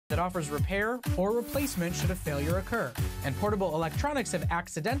that offers repair or replacement should a failure occur. And portable electronics have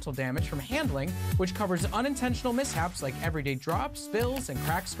accidental damage from handling, which covers unintentional mishaps like everyday drops, spills, and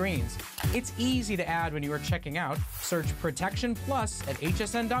cracked screens. It's easy to add when you are checking out. Search Protection Plus at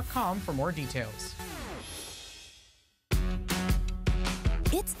hsn.com for more details.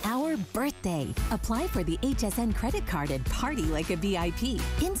 It's our birthday. Apply for the HSN credit card and party like a VIP.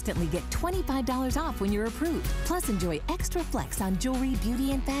 Instantly get $25 off when you're approved. Plus enjoy extra flex on jewelry,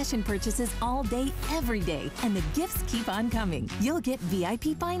 beauty, and fashion purchases all day, every day. And the gifts keep on coming. You'll get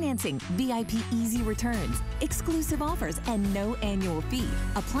VIP financing, VIP easy returns, exclusive offers, and no annual fee.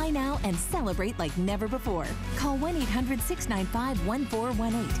 Apply now and celebrate like never before. Call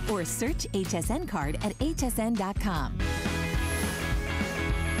 1-800-695-1418 or search HSN card at hsn.com.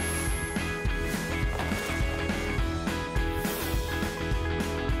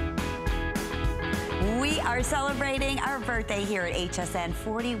 We are celebrating our birthday here at HSN,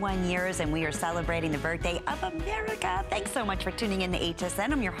 41 years, and we are celebrating the birthday of America. Thanks so much for tuning in to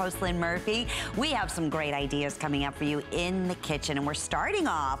HSN. I'm your host, Lynn Murphy. We have some great ideas coming up for you in the kitchen, and we're starting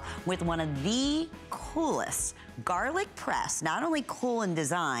off with one of the coolest garlic press. Not only cool in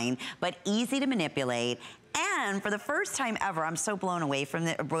design, but easy to manipulate. And for the first time ever, I'm so blown away from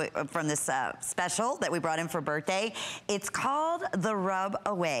this special that we brought in for birthday. It's called the Rub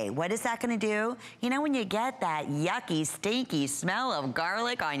Away. What is that gonna do? You know when you get that yucky, stinky smell of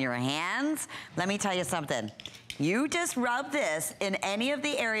garlic on your hands? Let me tell you something. You just rub this in any of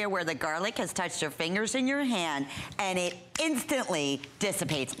the area where the garlic has touched your fingers in your hand, and it instantly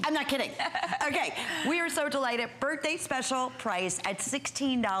dissipates. I'm not kidding. Okay, we are so delighted. Birthday special price at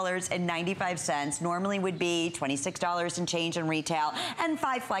 $16.95. Normally would be $26 and change in retail, and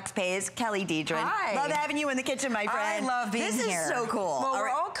 5 flex pays. Kelly Dedrin. Hi. Love having you in the kitchen, my friend. I love being here. This is so cool. Well, we're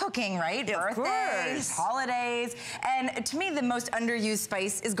all cooking, right? Of Birthdays, course. holidays, and to me, the most underused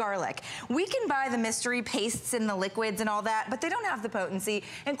spice is garlic. We can buy the mystery pastes and the liquids and all that, but they don't have the potency,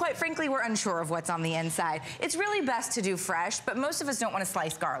 and quite frankly, we're unsure of what's on the inside. It's really best to do fresh, but most of us don't want to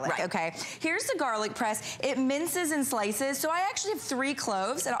slice garlic, Right. okay? Here's the garlic press. It minces and slices, so I actually have 3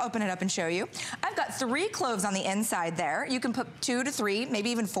 cloves, and I'll open it up and show you. I've got 3 cloves on the inside there. You can put 2 to 3, maybe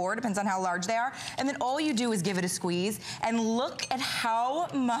even 4, depends on how large they are, and then all you do is give it a squeeze, and look at how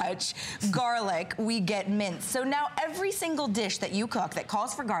much garlic we get minced. So now every single dish that you cook that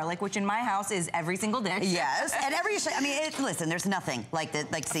calls for garlic, which in my house is every single dish. Yes, and I mean, listen, there's nothing like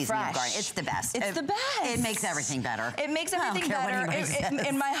seasoning of garlic. It's the best. It's the best. It makes everything better. It makes everything better.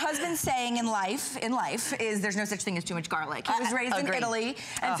 And my husband's saying in life is there's no such thing as too much garlic. He was raised in Italy,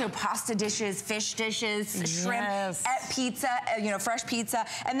 and so pasta dishes, fish dishes, shrimp, pizza, fresh pizza,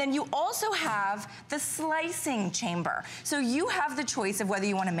 and then you also have the slicing chamber. So you have the choice of whether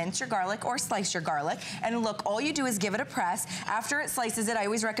you want to mince your garlic or slice your garlic. And look, all you do is give it a press. After it slices it, I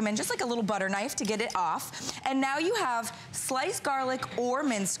always recommend just like a little butter knife to get it off. And now you have sliced garlic or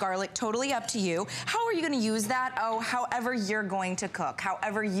minced garlic, totally up to you. How are you going to use that? Oh, however you're going to cook,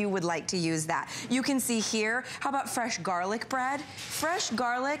 however you would like to use that. You can see here, how about fresh garlic bread? Fresh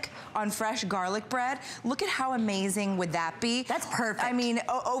garlic on fresh garlic bread. Look at how amazing would that be? That's perfect. I mean,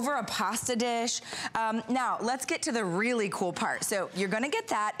 over a pasta dish. Now, let's get to the really cool part. So you're going to get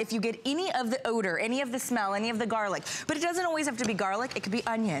that if you get any of the odor, any of the smell, any of the garlic. But it doesn't always have to be garlic. It could be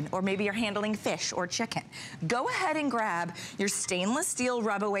onion, or maybe you're handling fish or chicken. Go ahead and grab your stainless steel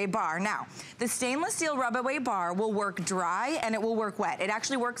rub-away bar. Now, the stainless steel rub-away bar will work dry and it will work wet. It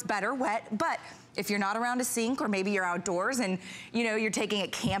actually works better wet, but if you're not around a sink, or maybe you're outdoors and you're taking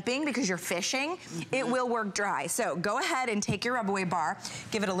it camping because you're fishing, it will work dry. So go ahead and take your rub-away bar,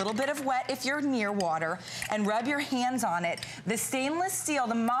 give it a little bit of wet if you're near water, and rub your hands on it. The stainless steel,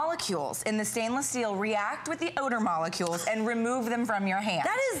 the molecules in the stainless steel react with the odor molecules and remove them from your hand.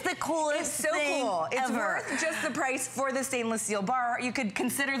 That is the coolest thing cool. It's ever. worth just the price for the stainless steel bar. You could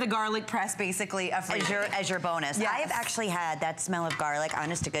consider the garlic press basically a free as your bonus. Yes. I have actually had that smell of garlic,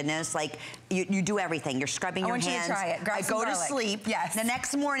 honest to goodness, like you do everything. You're scrubbing your hands. I want you to try it. Grab some garlic. I go to sleep. Yes. The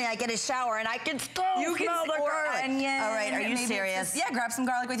next morning I get a shower and I can still smell the garlic. Onion. All right, are you serious? Yeah, grab some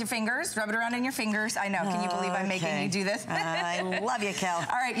garlic with your fingers. Rub it around in your fingers. I know. Can you believe I'm making you do this? I love you, Kel.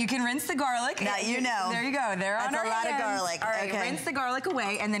 All right, you can rinse the garlic. Now you know. There you go. There on our hands. That's a lot of garlic. All right, rinse the garlic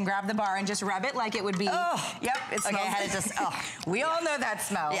away and then grab the bar and just rub it like it would be. Oh. Yep, it smells. Okay, I had to just, We all know that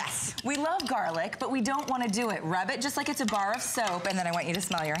smell. Yes. We love garlic, but we don't want to do it. Rub it just like it's a bar of soap, and then I want you to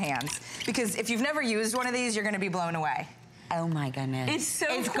smell your hands. Because if you've never used one of these, you're going to be blown away. Oh my goodness. It's so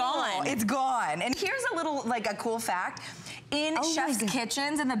It's cool. gone. It's gone. And here's a little, like a cool fact. In chefs'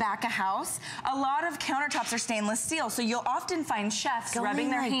 kitchens in the back of house, a lot of countertops are stainless steel. So you'll often find chefs rubbing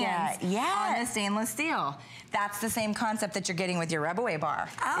their hands on the stainless steel. That's the same concept that you're getting with your rub-away bar.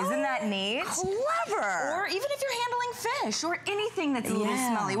 Oh, isn't that neat? Clever. Or even if you're handling fish or anything that's a little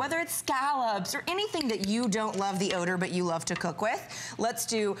smelly, whether it's scallops or anything that you don't love the odor but you love to cook with. Let's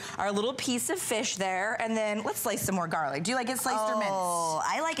do our little piece of fish there, and then let's slice some more garlic. Do you like it sliced or minced? Oh,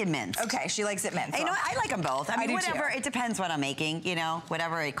 I like it minced. Okay, she likes it minced. You know what? I like them both. I mean, whatever, too. it depends what I'm making, you know,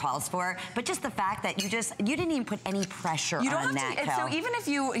 whatever it calls for. But just the fact that you didn't even put any pressure on that, So even if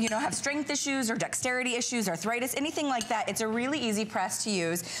you have strength issues or dexterity issues, arthritis, anything like that, it's a really easy press to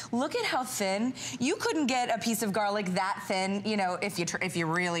use. Look at how thin. You couldn't get a piece of garlic that thin, you know, if you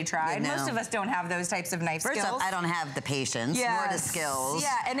really tried. Most of us don't have those types of knife skills. First off, I don't have the patience nor the skills.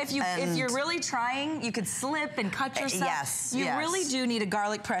 Yeah, and if you're really trying, you could slip and cut yourself. You really do need a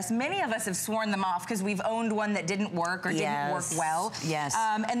garlic press. Many of us have sworn them off because we've owned one that didn't work or didn't work well. Yes.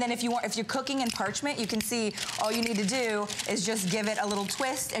 And then if you're cooking in parchment, you can see all you need to do is just give it a little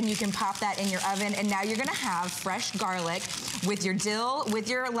twist, and you can pop that in your oven. And now you're gonna have fresh garlic with your dill, with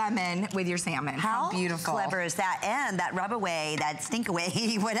your lemon, with your salmon. How beautiful. Clever is that? And that rub away, that stink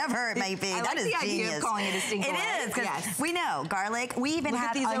away, whatever it might be. That is the idea of calling it a stink away. It is, because we know garlic. We even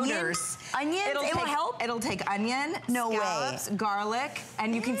have these odors. Onions, it will help. It'll take onion, scallops, garlic,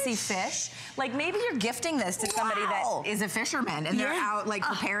 and you can see fish. Like maybe you're gifting this to somebody that is a fisherman and they're out like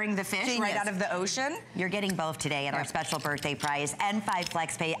preparing the fish right out of the ocean. You're getting both today at our special birthday price and 5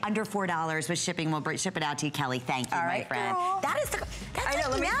 flex pay under $4 with shipping. We'll ship it out to you, Kelly. Thank you, my friend. That is that's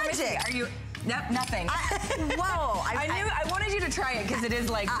like magic. Are you? Nope, nothing. Whoa. I wanted you to try it because it is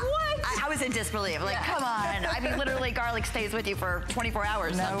like, what? I was in disbelief. Like, come on. I mean, literally, garlic stays with you for 24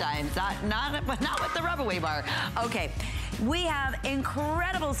 hours sometimes. Not with the rub-away bar. Okay. We have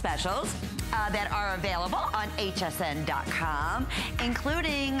incredible specials that are available on hsn.com,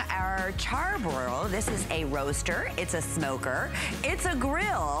 including our charbroil. This is a roaster, it's a smoker, it's a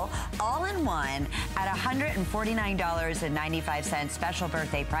grill, all in one at $149.95 special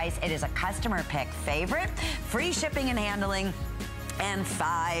birthday price. It is a customer pick favorite, free shipping and handling, and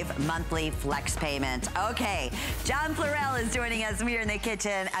 5 monthly flex payments. Okay, John Florell is joining us here in the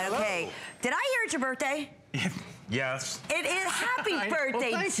kitchen. Okay, did I hear it's your birthday? Yes. It is. Happy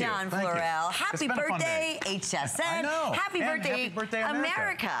birthday, John Florell. Happy birthday, HSN. I know. Happy birthday,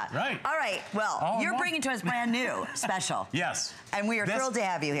 America. Right. All right. Well, you're bringing to us brand new, special. Yes. And we are thrilled to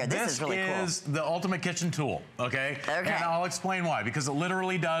have you here. This is really cool. This is the ultimate kitchen tool, okay? Okay. And I'll explain why. Because it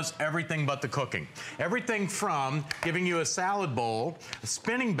literally does everything but the cooking. Everything from giving you a salad bowl, a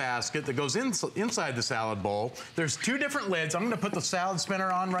spinning basket that goes inside the salad bowl. There's 2 different lids. I'm going to put the salad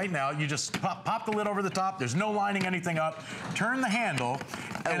spinner on right now. You just pop the lid over the top. There's no lining anything up. Turn the handle,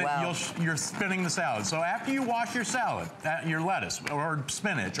 and you're spinning the salad. So after you wash your salad, your lettuce or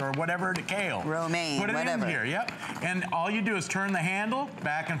spinach or whatever, kale, romaine, put it in here. Yep. And all you do is turn the handle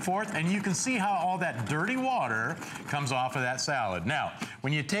back and forth, and you can see how all that dirty water comes off of that salad. Now,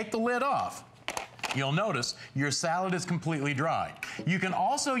 when you take the lid off, you'll notice your salad is completely dry. You can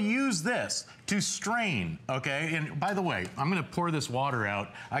also use this to strain, okay? And by the way, I'm gonna pour this water out.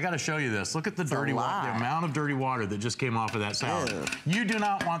 I gotta show you this. Look at the dirty water, the amount of dirty water that just came off of that salad. Ew. You do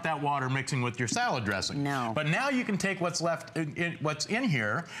not want that water mixing with your salad dressing. No. But now you can take what's left, what's in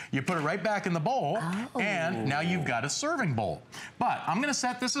here, you put it right back in the bowl, and now you've got a serving bowl. But I'm gonna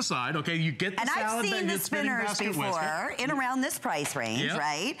set this aside, okay? You get the salad, I've seen the spinners before in around this price range,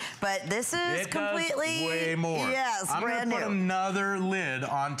 right? But this is completely way more. Yes, brand new. I'm gonna put another lid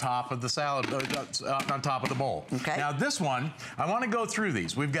on top of the salad, on top of the bowl. Okay. Now this one, I want to go through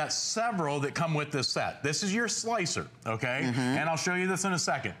these. We've got several that come with this set. This is your slicer, okay? And I'll show you this in a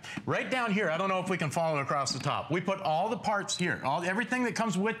second. Right down here, I don't know if we can follow it across the top. We put all the parts here, everything that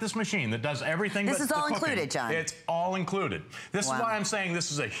comes with this machine that does everything. This is all included, John. It's all included. This is why I'm saying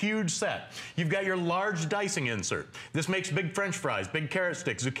this is a huge set. You've got your large dicing insert. This makes big French fries, big carrot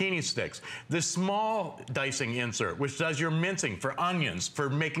sticks, zucchini sticks. This small dicing insert, which does your mincing for onions, for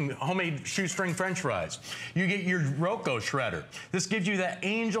making homemade shoestring French fries. You get your Rocco shredder. This gives you that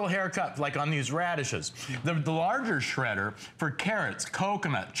angel haircut like on these radishes. The larger shredder for carrots,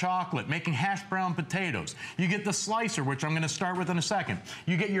 coconut, chocolate, making hash brown potatoes. You get the slicer, which I'm going to start with in a second.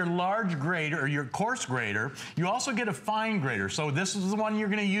 You get your large grater or your coarse grater. You also get a fine grater. So this is the one you're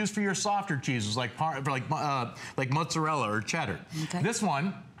going to use for your softer cheeses like mozzarella or cheddar. Okay. This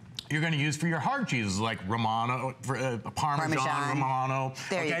one you're going to use for your hard cheeses like Romano, Parmesan, Romano.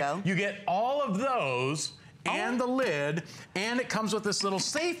 There you go. You get all of those and the lid, and it comes with this little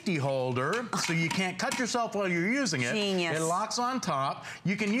safety holder so you can't cut yourself while you're using it. Genius. It locks on top.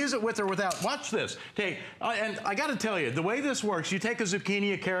 You can use it with or without. Watch this. Okay, and I got to tell you, the way this works, you take a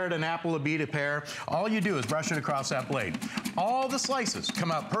zucchini, a carrot, an apple, a beet, a pear. All you do is brush it across that blade. All the slices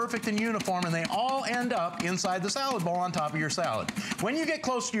come out perfect and uniform, and they all end up inside the salad bowl on top of your salad. When you get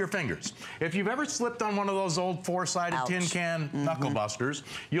close to your fingers, if you've ever slipped on one of those old four-sided tin can knuckle busters,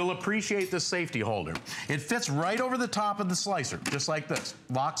 you'll appreciate this safety holder. It fits right over the top of the slicer, just like this.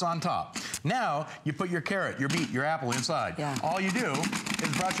 Locks on top. Now, you put your carrot, your beet, your apple inside. Yeah. All you do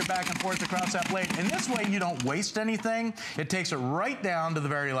is brush it back and forth across that blade, and this way you don't waste anything. It takes it right down to the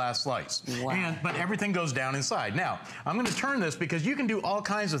very last slice. Wow. But everything goes down inside. Now, I'm going to turn this because you can do all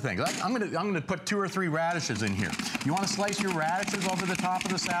kinds of things. I'm going to put 2 or 3 radishes in here. You want to slice your radishes over the top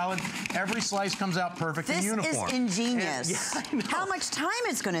of the salad? Every slice comes out perfect and uniform. This is ingenious. How much time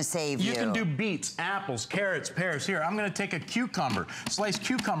it's going to save you. You can do beets, apples, carrots, pears. Here, I'm going to take a cucumber, slice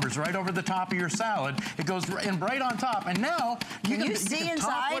cucumbers right over the top of your salad. It goes right on top, and now you can see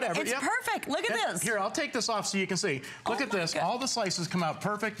inside. Whatever. It's perfect. Look at this. Here, I'll take this off so you can see. Look at this. God. All the slices come out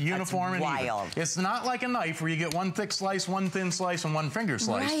perfect, uniform, and even. It's not like a knife where you get one thick slice, one thin slice, and one finger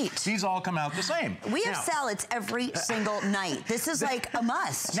slice. Right. These all come out the same. We have salads every single night. This is like a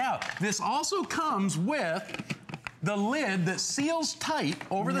must. Now, this also comes with the lid that seals tight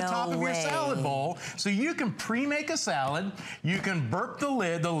over the top of your salad bowl, so you can pre-make a salad, you can burp the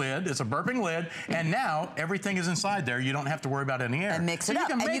lid, it's a burping lid, and now everything is inside there. You don't have to worry about any air. And mix it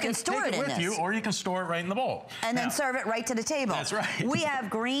up, and you can store it in with you, or you can store it right in the bowl. And then serve it right to the table. That's right. We have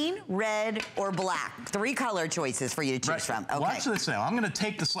green, red, or black. 3 color choices for you to choose from. Okay. Watch this now. I'm going to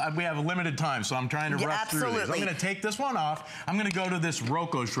take the slide. We have a limited time, so I'm trying to rush through these. I'm going to take this one off. I'm going to go to this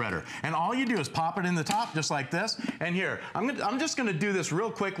Roco shredder, and all you do is pop it in the top just like this. And here, I'm just going to do this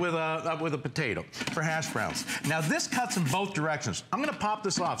real quick with a potato for hash browns. Now this cuts in both directions. I'm going to pop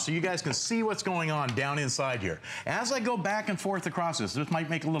this off so you guys can see what's going on down inside here. As I go back and forth across this might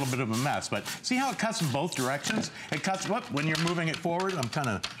make a little bit of a mess, but see how it cuts in both directions? It cuts when you're moving it forward. I'm kind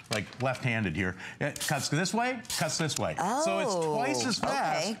of like left-handed here. It cuts this way, cuts this way. Oh, so it's twice as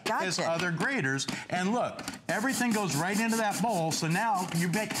fast as other graters. And look, everything goes right into that bowl. So now you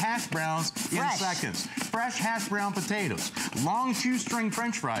make hash browns in seconds. Fresh hash brown potatoes. Long shoestring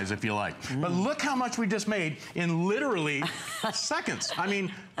French fries, if you like. But look how much we just made in literally seconds. I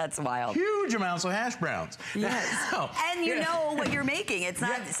mean, that's wild. Huge amounts of hash browns. Yes. And you know what you're making. It's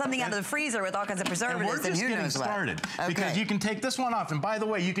not something out of the freezer with all kinds of preservatives. And we're just getting started. Because you can take this one off. And by the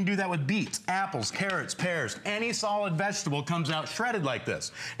way, you can do that with beets, apples, carrots, pears. Any solid vegetable comes out shredded like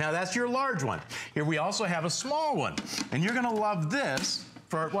this. Now that's your large one. Here we also have a small one. And you're gonna love this.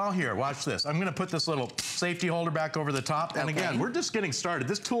 Well, here, watch this. I'm going to put this little safety holder back over the top. And again, we're just getting started.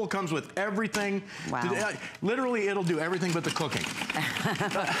 This tool comes with everything. Wow. Literally, it'll do everything but the cooking.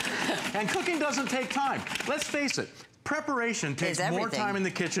 And cooking doesn't take time. Let's face it. Preparation takes more time in the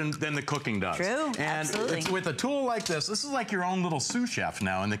kitchen than the cooking does. True, and with a tool like this is like your own little sous chef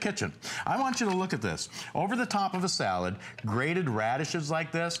now in the kitchen. I want you to look at this. Over the top of a salad, grated radishes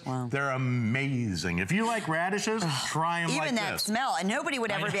like this, they're amazing. If you like radishes, try them like this. Even that smell, and nobody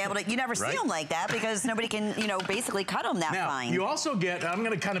would ever be able to, you never see them like that because nobody can, you know, basically cut them that fine. You also get, I'm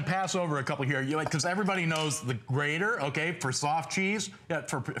going to kind of pass over a couple here, because everybody knows the grater, okay, for soft cheese,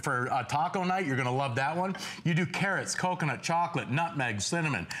 for taco night, you're going to love that one. You do carrots, coconut, chocolate, nutmeg,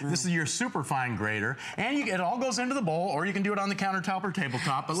 cinnamon. This is your super fine grater. And it all goes into the bowl, or you can do it on the countertop or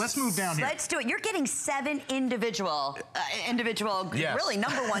tabletop. But let's move down here. Let's do it. You're getting 7 individual, really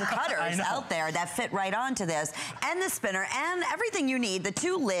 #1 cutters out there that fit right onto this. And the spinner, and everything you need, the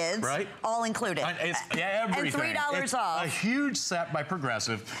 2 lids, all included. Everything. And $3 off. A huge set by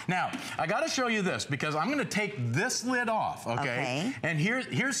Progressive. Now, I got to show you this, because I'm going to take this lid off, okay? And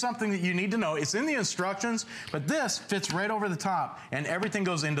here's something that you need to know. It's in the instructions, but this fits right over the top, and everything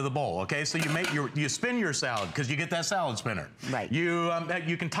goes into the bowl, okay? So you spin your salad, because you get that salad spinner. Right.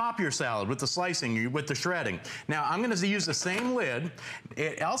 You can top your salad with the slicing, with the shredding. Now, I'm going to use the same lid.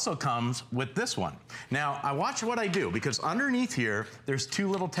 It also comes with this one. Now, I watch what I do, because underneath here, there's 2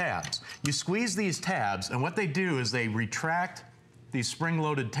 little tabs. You squeeze these tabs, and what they do is they retract these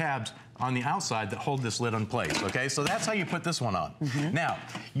spring-loaded tabs on the outside that hold this lid in place, okay? So that's how you put this one on. Now,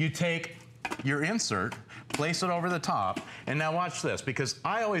 you take your insert, place it over the top, and now watch this, because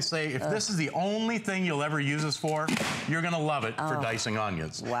I always say if this is the only thing you'll ever use this for, you're gonna love it for dicing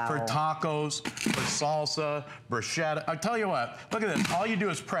onions. Wow. For tacos, for salsa, bruschetta. I'll tell you what, look at this. All you do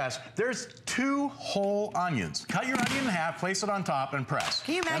is press. There's 2 whole onions. Cut your onion in half, place it on top, and press.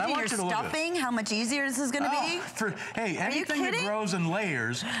 Can you imagine your stuffing, how much easier this is going to be? Hey, anything that grows in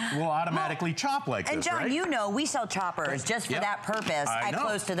layers will automatically chop like this, and John, right? you know we sell choppers just for that purpose at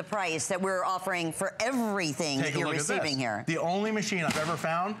close to the price that we're offering for everything that you're receiving here. The only machine I've ever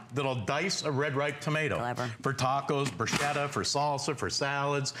found that'll dice a red ripe tomato. Clever. For tacos, bruschetta, for salsa, for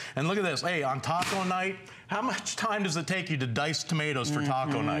salads. And look at this. Hey, on taco night, how much time does it take you to dice tomatoes for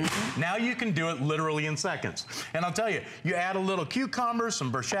taco night? Now you can do it literally in seconds. And I'll tell you, you add a little cucumber,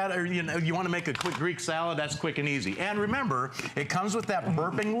 some bruschetta, or you want to make a quick Greek salad, that's quick and easy. And remember, it comes with that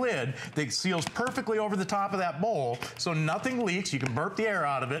burping lid that seals perfectly over the top of that bowl, so nothing leaks. You can burp the air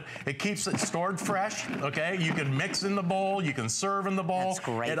out of it. It keeps it stored fresh, okay? You can mix in the bowl, you can serve in the bowl. That's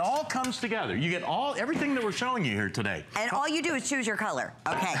great. It all comes together. You get everything that we're showing you here today. And all you do is choose your color.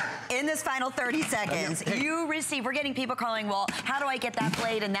 Okay, in this final 30 seconds, you receive, we're getting people calling, well, how do I get that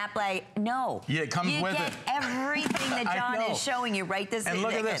blade and that blade? No. Yeah, it comes with it. You get everything that John is showing you right this And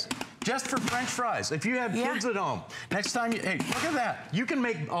look at this. Just for French fries. If you have kids at home, next time hey, look at that. You can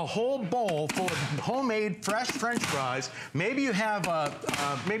make a whole bowl full of homemade fresh French fries. Maybe you have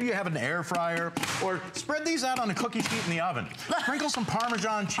an air fryer, or spread these out on a cookie sheet in the oven. Sprinkle some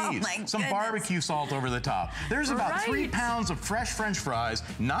Parmesan cheese, some barbecue salt over the top. There's about 3 pounds of fresh French fries,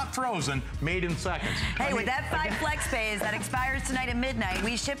 not frozen, made in seconds. Hey, with that 5 flex pays that expires tonight at midnight,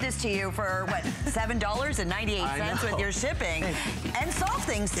 we ship this to you for what, $7.98 with your shipping, and soft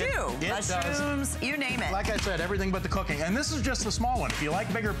things too. Mushrooms, you name it. Like I said, everything but the cooking. And this is just the small one. If you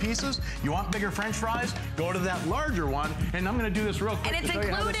like bigger pieces, you want bigger French fries, go to that larger one. And I'm going to do this real quick. And it's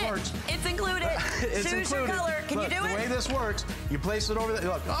included. It's included. Choose your color. Can you do it? The way this works, you place it over there.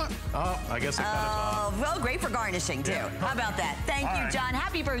 Look, I guess it cut us off. Well, great for garnishing too. How about that? Thank you, John.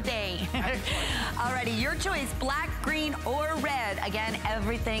 Happy birthday. Alrighty, your choice, black, green, or red. Again,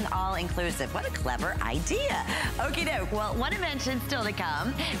 everything all inclusive. What a clever idea. Okie doke. Well, one invention still to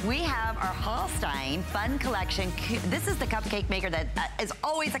come. We have our Hallstein Fun Collection. This is the cupcake maker that is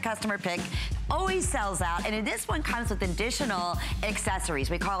always a customer pick, always sells out, and this one comes with additional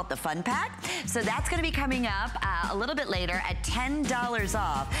accessories. We call it the Fun Pack. So that's going to be coming up a little bit later at $10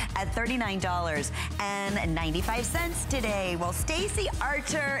 off at $39.95 today. Well, Stacy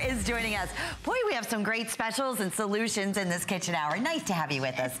Archer is joining us. Boy, we have some great specials and solutions in this kitchen hour. Nice to have you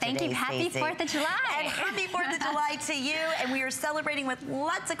with us today, Thank you. Happy Stacey. 4th of July. And happy 4th of July to you. And we are celebrating with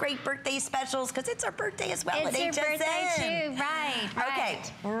lots of great birthday specials because it's our birthday as well at HSN. It's your birthday too, right. Okay,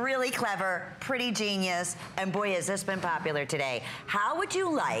 really clever, pretty genius, and boy, has this been popular today. How would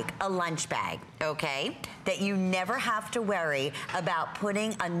you like a lunch bag, okay, that you never have to worry about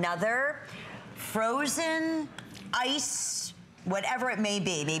putting another frozen ice, whatever it may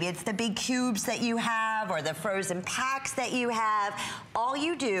be. Maybe it's the big cubes that you have or the frozen packs that you have. All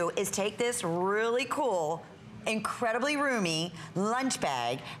you do is take this really cool, incredibly roomy lunch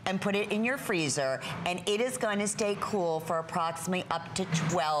bag and put it in your freezer, and it is going to stay cool for approximately up to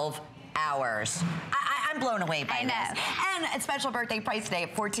 12 hours. I'm blown away by this. And a special birthday price today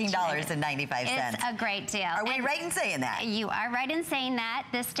at $14.95. It's a great deal. Are we right in saying that? You are right in saying that.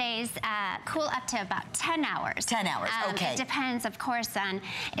 This stays cool up to about 10 hours. 10 hours, okay. It depends, of course, on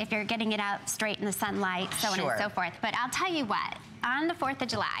if you're getting it out straight in the sunlight, so on and so forth. But I'll tell you what, on the 4th of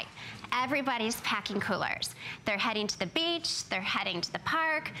July, everybody's packing coolers. They're heading to the beach, they're heading to the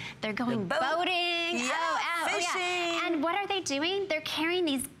park, they're going boating, fishing. And what are they doing? They're carrying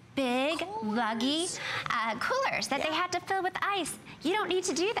these big, luggy coolers that they had to fill with ice. You don't need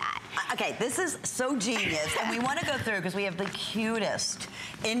to do that. Okay, this is so genius, and we want to go through because we have the cutest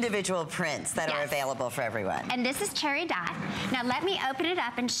individual prints that are available for everyone. And this is cherry dye. Now let me open it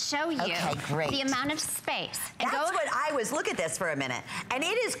up and show you the amount of space. And that's what I was, look at this for a minute. And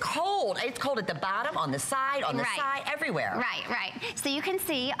it is cold. It's cold at the bottom, on the side, everywhere. Right. So you can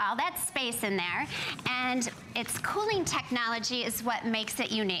see all that space in there, and its cooling technology is what makes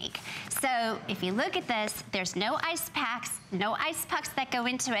it unique. So if you look at this, there's no ice packs, no ice pucks that go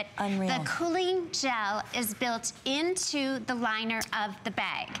into it. Unreal. The cooling gel is built into the liner of the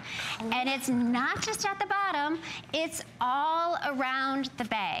bag. And it's not just at the bottom, it's all around the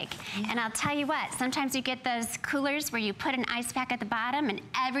bag. And I'll tell you what, sometimes you get those coolers where you put an ice pack at the bottom and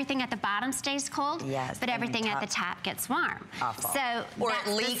everything at the bottom stays cold, but everything at the top gets warm. Awful. So that's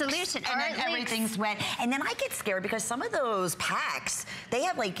the solution. And then everything's wet. And then I get scared because some of those packs, they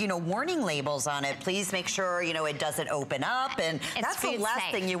have like, warning labels on it. Please make sure, it doesn't open up. up, and that's the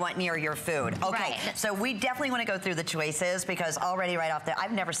last thing you want near your food. Okay, so we definitely want to go through the choices because already right off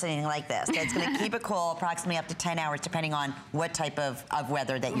I've never seen anything like this. It's going to keep it cool approximately up to 10 hours depending on what type of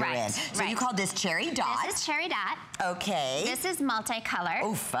weather that you're in. So you call this cherry dot. This is cherry dot. Okay. This is multicolor.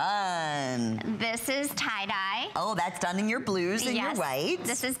 Oh, fun. This is tie-dye. Oh, that's done in your blues and your whites.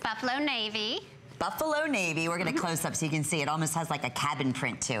 This is buffalo navy. Buffalo navy. We're going to close up so you can see it almost has like a cabin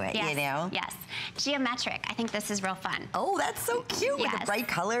print to it, you know? Yes. Geometric. I think this is real fun. Oh, that's so cute with the bright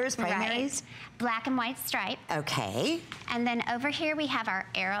colors, primaries. Black and white stripe. Okay. And then over here we have our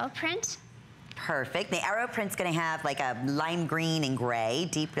arrow print. Perfect. The arrow print's going to have like a lime green and gray,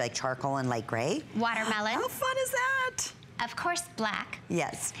 deep like charcoal and light gray. Watermelon. How fun is that? Of course, black.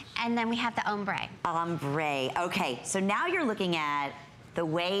 Yes. And then we have the ombre. Ombre. Okay, so now you're looking at the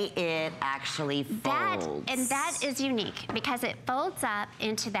way it actually folds. That is unique because it folds up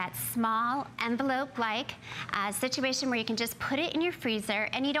into that small envelope-like situation where you can just put it in your freezer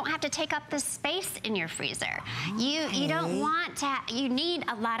and you don't have to take up the space in your freezer. You don't want to, you need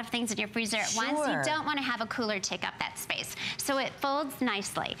a lot of things in your freezer at once. You don't want to have a cooler take up that space. So it folds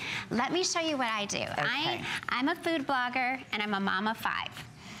nicely. Let me show you what I do. I'm a food blogger and I'm a mom of 5.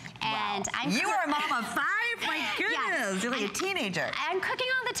 And you are a mom of 5? My goodness, you're like a teenager. I'm cooking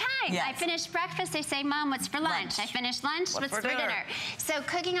all the time. I finish breakfast, they say, Mom, what's for lunch? I finish lunch, what's for dinner? So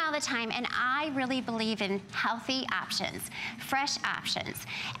cooking all the time, and I really believe in healthy options, fresh options.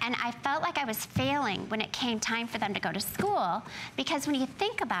 And I felt like I was failing when it came time for them to go to school, because when you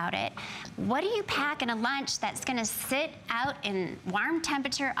think about it, what do you pack in a lunch that's gonna sit out in warm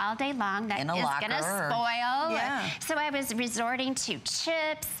temperature all day long that is gonna spoil? So I was resorting to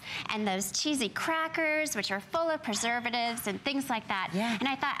chips, and those cheesy crackers, which are full of preservatives and things like that. And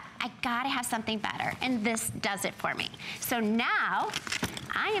I thought, I gotta have something better, and this does it for me. So now,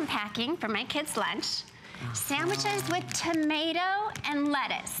 I am packing for my kids' lunch sandwiches with tomato and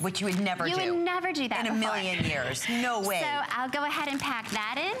lettuce. Which you would never do. You would never do that in a million years. No way. So I'll go ahead and pack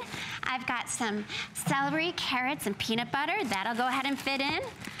that in. I've got some celery, carrots, and peanut butter. That'll go ahead and fit in.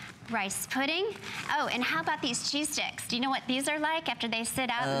 Rice pudding. Oh, and how about these cheese sticks? Do you know what these are like after they sit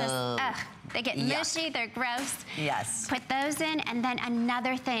out in this? They get mushy, they're gross. Yes. Put those in, and then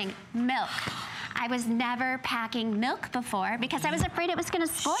another thing, milk. I was never packing milk before because I was afraid it was gonna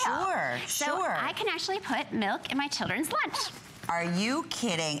spoil. So I can actually put milk in my children's lunch. Are you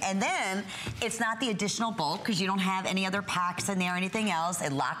kidding? And then it's not the additional bulk because you don't have any other packs in there or anything else.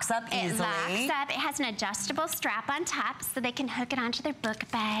 It locks up easily. It locks up. It has an adjustable strap on top so they can hook it onto their book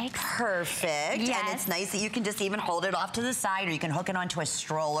bags. Perfect. And it's nice that you can just even hold it off to the side, or you can hook it onto a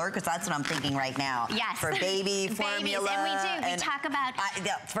stroller, because that's what I'm thinking right now. For baby formula. And we do. We talk about...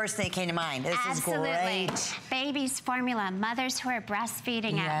 first thing that came to mind. This is great. Baby's formula. Mothers who are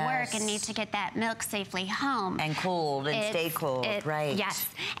breastfeeding at work and need to get that milk safely home. And cooled and stay cool. Yes.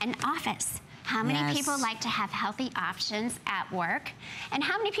 And office. How many people like to have healthy options at work? And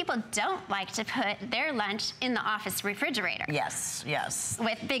how many people don't like to put their lunch in the office refrigerator? Yes, yes.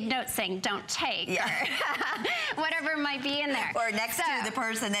 With big notes saying, don't take, or whatever might be in there. Or next to the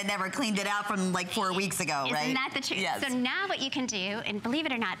person that never cleaned it out from like 4 weeks ago, right? Isn't that the truth? Yes. So now what you can do, and believe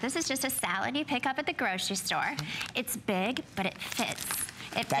it or not, this is just a salad you pick up at the grocery store. It's big, but it fits.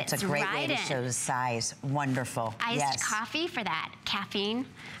 That's a great way to show the size. Wonderful. Iced coffee for that caffeine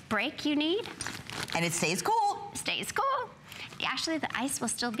break you need. And it stays cool. Stays cool. Actually, the ice will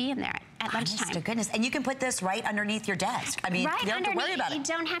still be in there at lunchtime. Honest to goodness. And you can put this right underneath your desk. I mean, you don't have to worry about it. You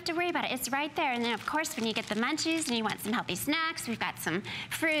don't have to worry about it. It's right there. And then, of course, when you get the munchies and you want some healthy snacks, we've got some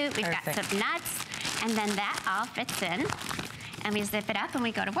fruit, we've got some nuts, and then that all fits in. And we zip it up and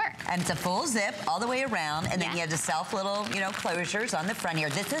we go to work. And it's a full zip all the way around, and then you have the self little, closures on the front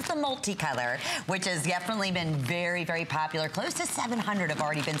here. This is the multicolor, which has definitely been very, very popular. Close to 700 have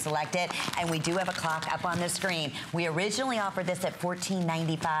already been selected, and we do have a clock up on the screen. We originally offered this at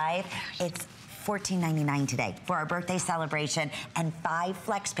 $14.95. It's $14.99 today for our birthday celebration, and 5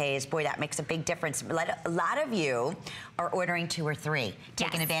 flex pays. Boy, that makes a big difference. A lot of you are ordering 2 or 3,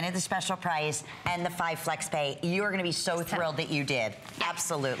 taking advantage of the special price and the 5 flex pay. You are going to be so thrilled that you did.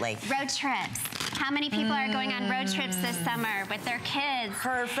 Absolutely. Road trips. How many people are going on road trips this summer with their kids?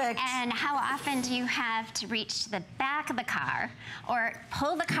 Perfect. And how often do you have to reach the back of the car or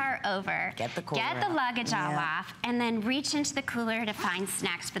pull the car over, get the luggage all off, and then reach into the cooler to find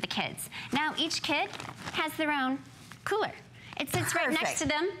snacks for the kids? Now, each kid has their own cooler. It sits right next to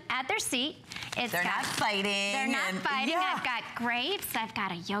them at their seat. They're not fighting. They're not fighting. Yeah. I've got grapes. I've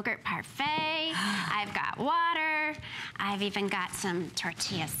got a yogurt parfait. I've got water. I've even got some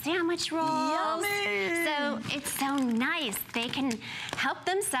tortilla sandwich rolls. Yummy. So it's so nice. They can help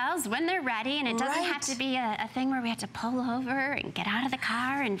themselves when they're ready, and it doesn't have to be a thing where we have to pull over and get out of the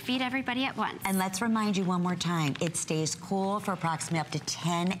car and feed everybody at once. And let's remind you one more time, it stays cool for approximately up to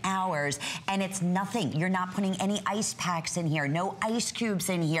 10 hours, and it's nothing. You're not putting any ice packs in here, no ice cubes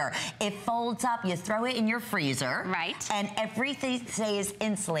in here. It folds up, you throw it in your freezer. Right. And everything stays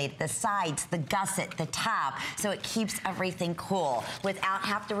insulated, the sides, the gusset, the top, so it keeps everything cool without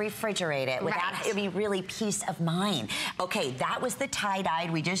having to refrigerate it, without it being really peace of mind. Okay, that was the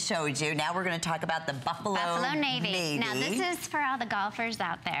tie-dyed we just showed you. Now we're gonna talk about the Buffalo Navy. Now this is for all the golfers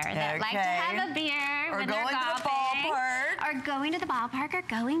out there that like to have a beer when they're golfing. Or going to the ballpark or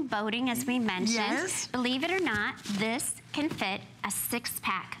going boating, as we mentioned. Yes. Believe it or not, this can fit a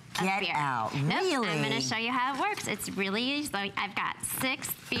 6-pack of beer. Get out, Nope, really? I'm gonna show you how it works. It's really easy. So I've got 6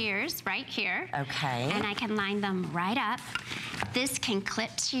 beers right here. Okay. And I can line them right up. This can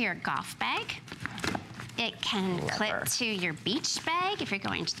clip to your golf bag. It can clip to your beach bag if you're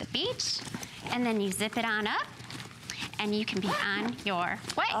going to the beach. And then you zip it on up, and you can be on your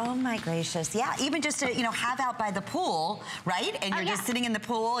way. Oh my gracious. Yeah, even just to, you know, have out by the pool, right? And you're just sitting in the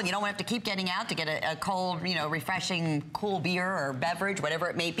pool and you don't have to keep getting out to get a cold, you know, refreshing, cool beer or beverage, whatever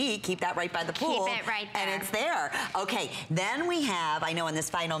it may be. Keep that right by the pool. Keep it right there. And it's there. Okay, then we have, I know in this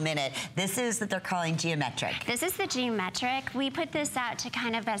final minute, this is that they're calling geometric. This is the geometric. We put this out to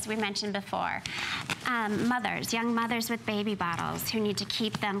kind of, as we mentioned before, mothers, young mothers with baby bottles who need to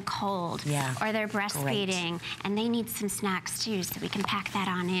keep them cold. Yeah. Or they're breastfeeding and they need some snacks too, so we can pack that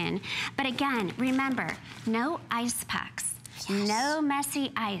on in. But again, remember, no ice packs. Yes. No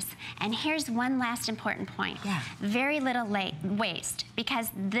messy ice. And here's one last important point. Yeah. Very little waste, because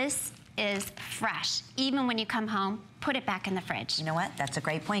this is fresh. Even when you come home, put it back in the fridge. You know what? That's a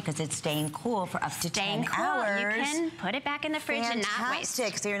great point, because it's staying cool for up to 10 hours. You can put it back in the fridge and not waste.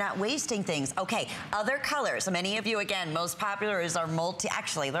 Fantastic, so you're not wasting things. Okay, other colors. Many of you, again, most popular is our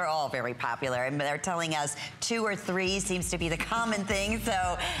actually, they're all very popular, and they're telling us 2 or 3 seems to be the common thing,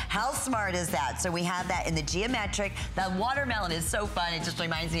 so how smart is that? So we have that in the geometric. The watermelon is so fun. It just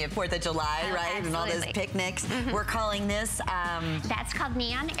reminds me of 4th of July, right? Absolutely. And all those picnics. We're calling this... that's called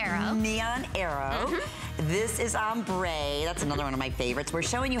Neon Arrow. Neon Arrow. This is ombre. That's another one of my favorites. We're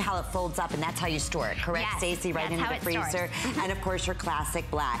showing you how it folds up, and that's how you store it, correct, yes, Stacey? Right into the freezer. And of course, your classic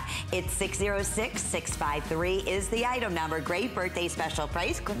black. It's 606-653 is the item number. Great birthday special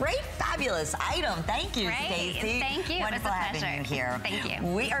price. Great, fabulous item. Thank you, Stacey. Thank you. Wonderful having you here. Thank you.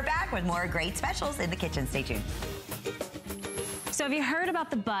 We are back with more great specials in the kitchen. Stay tuned. So have you heard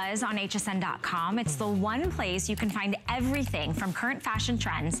about the buzz on hsn.com? It's the one place you can find everything from current fashion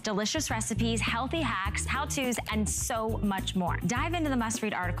trends, delicious recipes, healthy hacks, how-tos, and so much more. Dive into the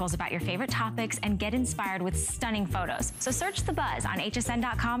must-read articles about your favorite topics and get inspired with stunning photos. So search the buzz on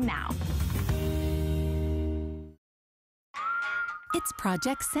hsn.com now. It's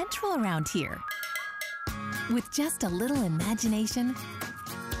Project Central around here. With just a little imagination,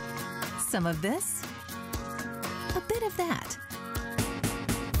 some of this, a bit of that.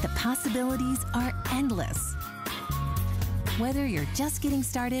 The possibilities are endless. Whether you're just getting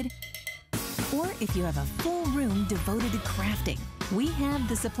started or if you have a full room devoted to crafting, we have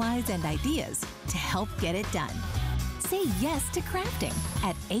the supplies and ideas to help get it done. Say yes to crafting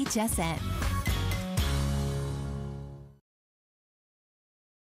at HSN.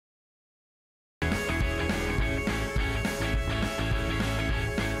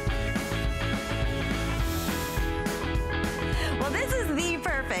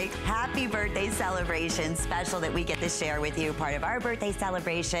 Happy birthday celebration special that we get to share with you. Part of our birthday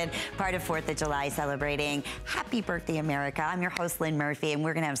celebration, part of 4th of July celebrating Happy Birthday America. I'm your host, Lynn Murphy, and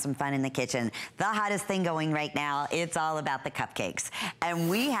we're gonna have some fun in the kitchen. The hottest thing going right now, it's all about the cupcakes. And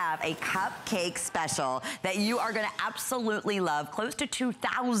we have a cupcake special that you are gonna absolutely love. Close to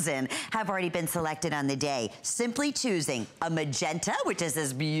 2,000 have already been selected on the day. Simply choosing a magenta, which is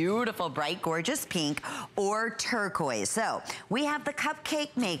this beautiful, bright, gorgeous pink, or turquoise. So we have the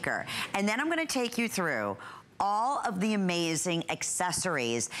cupcake maker, and then I'm going to take you through all of the amazing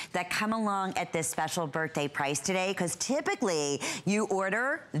accessories that come along at this special birthday price today, because typically you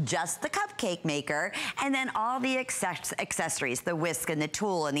order just the cupcake maker and then all the accessories, the whisk and the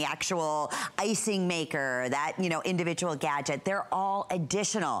tool and the actual icing maker, that, you know, individual gadget, they're all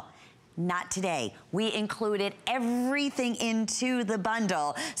additional. not today. We included everything into the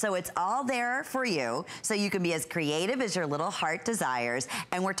bundle, so it's all there for you, so you can be as creative as your little heart desires.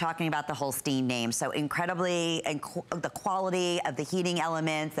 And we're talking about the Holstein name, so incredibly, the quality of the heating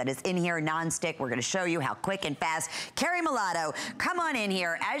elements that is in here, non-stick. We're gonna show you how quick and fast. Carrie Mulatto, come on in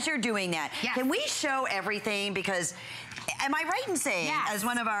here as you're doing that. Yes. Can we show everything? Because am I right in saying, as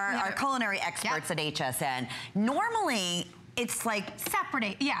one of our culinary experts at HSN, normally it's like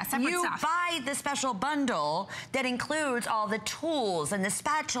separate stuff. You buy the special bundle that includes all the tools and the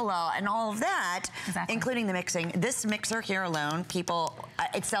spatula and all of that, including the mixing. This mixer here alone, people,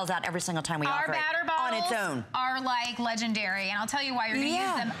 it sells out every single time we offer it on its own. Are like legendary, and I'll tell you why. You're gonna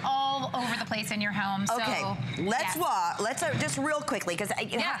use them all over the place in your home. So, okay, let's walk. Let's just real quickly, because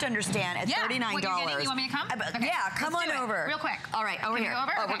you have to understand, at $39. What you're getting, you want me to come? Okay. Yeah, come on over. Real quick. All right, over here.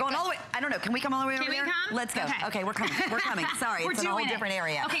 Over? Oh, we're going all the way. I don't know. Can we come all the way over here? Can we come? Let's go. Okay, we're coming. We're coming. Sorry, it's in a whole different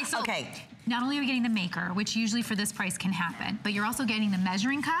area. Okay, so not only are you getting the maker, which usually for this price can happen, but you're also getting the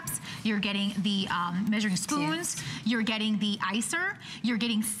measuring cups, you're getting the measuring spoons, you're getting the icer, you're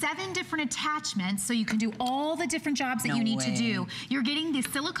getting 7 different attachments so you can do all the different jobs that you need to do. You're getting the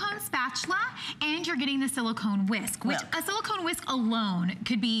silicone spatula and you're getting the silicone whisk, which a silicone whisk alone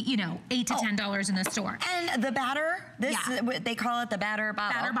could be, you know, $8 to $10 in the store. And the batter, they call it the batter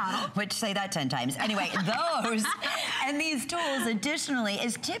bottle. Which, say that 10 times. Anyway, those and these tools additionally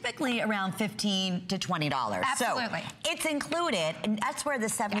is typically around $15 to $20. Absolutely. So it's included, and that's where the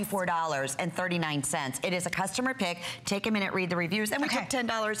 $74.39. It is a customer pick. Take a minute, read the reviews, and we took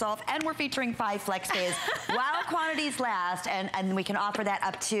 $10 off, and we're featuring 5 flex days while quantities last, and we can offer that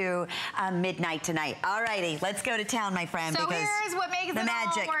up to midnight tonight. All righty, let's go to town, my friend. So because here's what makes the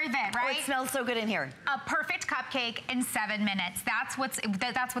magic. All worth it, right? Oh, it smells so good in here. A perfect cupcake in 7 minutes. That's what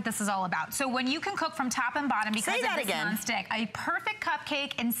this is all about. So when you can cook from top and bottom because of this non-stick, a perfect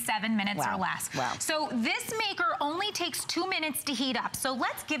cupcake in 7 minutes or less. So this maker only takes 2 minutes to heat up. So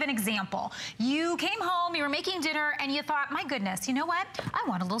let's give an example. You came home, you were making dinner, and you thought, my goodness, you know what? I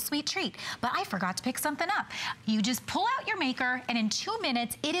want a little sweet treat, but I forgot to pick something up. You just pull out your maker, and in 2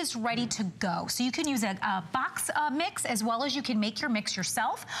 minutes, it is ready to go. So you can use a box mix as well as you can make your mix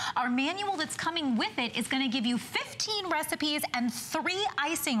yourself. Our manual that's coming with it is gonna give you 15 recipes and 3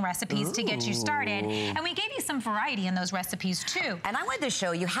 icing recipes to get you started. And we gave you some variety in those recipes too. And I wanted to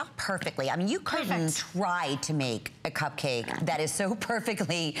show you how perfectly, I mean, you couldn't try to make a cupcake that is so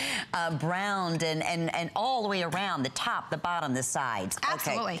perfectly browned and all the way around, the top, the bottom, the sides.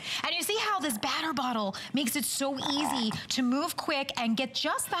 Absolutely. And you see how this batter bottle makes it so easy to move quick and get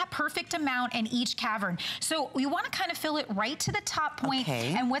just that perfect amount in each cavern. So you want to kind of fill it right to the top point.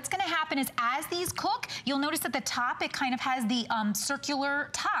 And what's going to happen is as these cook, you'll notice at the top, it kind of has the circular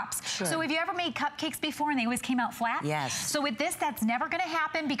tops. So have you ever made cupcakes before and they always came out flat? Yes. So with this, that's never going to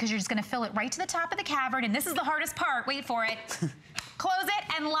happen because you're just going to fill it right to the top of the cavern. And this is the hardest part. Wait for it. Close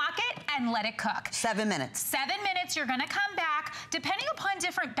it and lock it and let it cook. 7 minutes. 7 minutes, you're gonna come back. Depending upon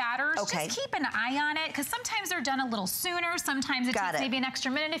different batters, just keep an eye on it, because sometimes they're done a little sooner. Sometimes it takes maybe an extra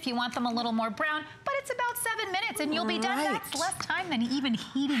minute if you want them a little more brown, but it's about 7 minutes and you'll be done. That's less time than even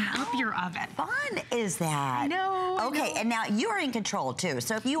heating up your oven. Fun is that? I know. Okay, and now you are in control too.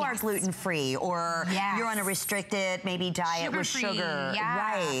 So if you are gluten-free or you're on a restricted maybe diet with sugar,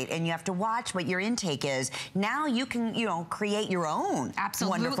 and you have to watch what your intake is, now you can, you know, create your own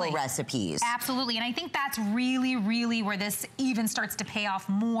wonderful recipes. Absolutely, and I think that's really, really where this even starts to pay off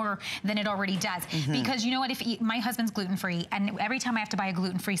more than it already does. Because you know what, my husband's gluten-free, and every time I have to buy a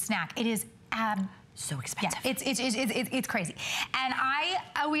gluten-free snack, it is so expensive. It's crazy. And I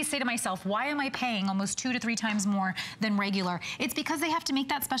always say to myself, why am I paying almost 2 to 3 times more than regular? It's because they have to make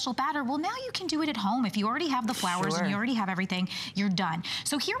that special batter. Well, now you can do it at home. If you already have the flours and you already have everything, you're done.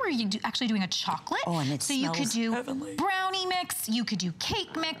 So here we're actually doing a chocolate. And it so you could do brownie mix, you could do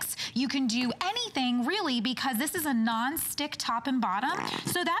cake mix, you can do anything really, because this is a non-stick top and bottom.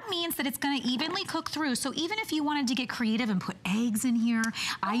 So that means that it's gonna evenly cook through. So even if you wanted to get creative and put eggs in here,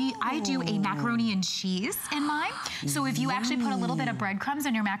 I do a macaroni and cheese in mine. So if you actually put a little bit of breadcrumbs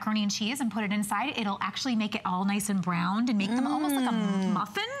in your macaroni and cheese and put it inside, it'll actually make it all nice and browned and make them almost like a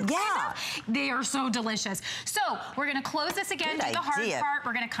muffin. They are so delicious. So we're gonna close this again to the hard part.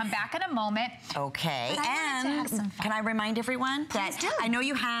 We're gonna come back in a moment. Okay, and can I remind everyone that I know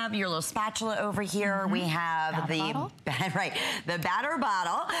you have your little spatula over here. We have the batter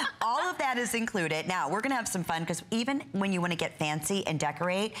bottle. All of that is included. Now we're gonna have some fun because even when you want to get fancy and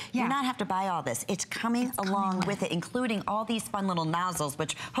decorate, you not have to buy all this. It's coming along with it, including all these fun little nozzles,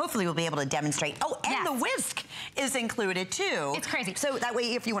 which hopefully we'll be able to demonstrate. Oh, and the whisk is included too. It's crazy. So that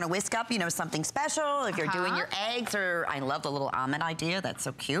way, if you want to whisk up, you know, something special, if you're doing your eggs, or I love the little almond idea. That's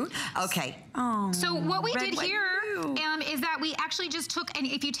so cute. Okay. Oh. So what we did here is that we actually just took, and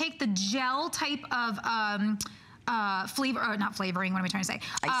if you take the gel type of flavor, or not flavoring, what am I trying to say?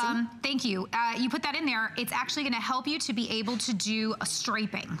 Thank you. You put that in there, it's actually gonna help you to be able to do a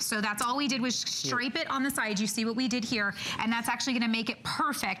striping. So that's all we did was stripe it on the sides. You see what we did here, and that's actually gonna make it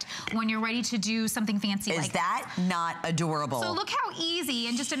perfect when you're ready to do something fancy like that. Is that not adorable? So look how easy,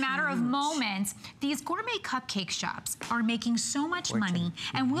 in just a matter of moments, these gourmet cupcake shops are making so much money,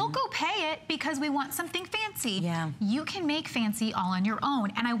 and we'll go pay it because we want something fancy. Yeah. You can make fancy all on your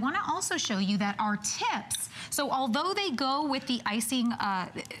own. And I wanna also show you that our tips, so although they go with the icing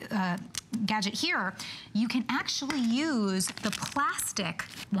gadget here, you can actually use the plastic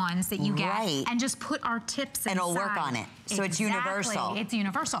ones that you get and just put our tips inside. And it'll work on it. So it's universal. It's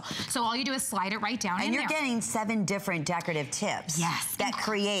universal. So all you do is slide it right down in there. And you're getting 7 different decorative tips. Yes. That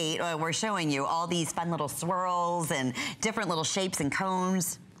create, we're showing you all these fun little swirls and different little shapes and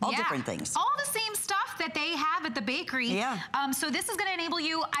cones. All different things. All the same stuff that they have at the bakery. Yeah. So this is gonna enable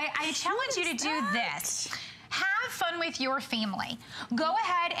you, I challenge you to do this. Have fun with your family. Go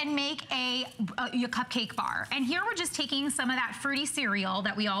ahead and make a cupcake bar. And here we're just taking some of that fruity cereal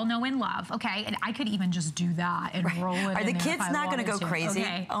that we all know and love, okay? And I could even just do that and roll it in. Are the kids not gonna go crazy?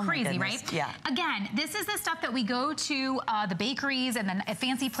 Okay, oh crazy, right? Yeah. Again, this is the stuff that we go to the bakeries and then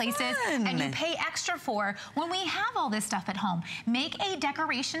fancy places and you pay extra for when we have all this stuff at home. Make a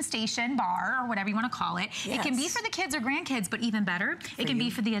decoration station bar or whatever you wanna call it. Yes. It can be for the kids or grandkids, but even better, it can be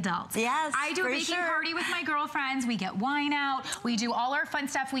for the adults. Yes, I do a baking party with my girlfriends. We get wine out. We do all our fun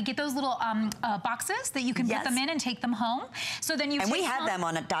stuff. We get those little boxes that you can put them in and take them home. So then you and we have them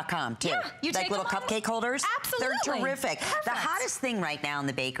on .com too. Yeah, you like take little them cupcake holders. Absolutely. They're terrific. Perfect. The hottest thing right now in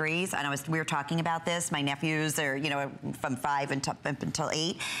the bakeries, and we were talking about this, my nephews are, you know, from 5 up until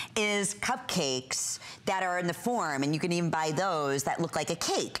 8, is cupcakes that are in the form, and you can even buy those that look like a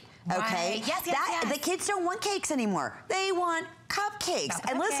cake. Okay? Right. Yes. The kids don't want cakes anymore. They want cupcakes.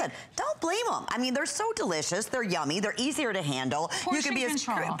 And listen, don't blame them. I mean, they're so delicious. They're yummy. They're easier to handle. Portion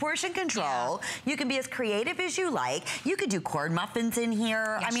control. Portion control. Yeah. You can be as creative as you like. You could do corn muffins in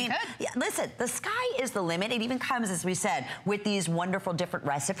here. Yes, I mean, listen, the sky is the limit. It even comes, as we said, with these wonderful different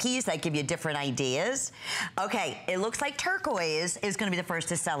recipes that give you different ideas. Okay, it looks like turquoise is going to be the first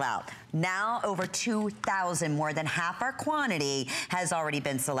to sell out. Now over 2,000, more than half our quantity has already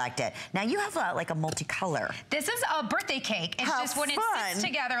been selected. Now you have like a multicolor. This is a birthday cake. It's just when it sits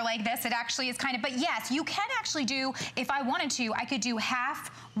together like this, it actually is kind of, but yes, you can actually do, if I wanted to, I could do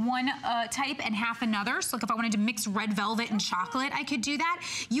half one type and half another. So like if I wanted to mix red velvet and chocolate, I could do that.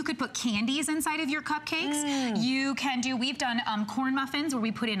 You could put candies inside of your cupcakes. You can do, we've done corn muffins where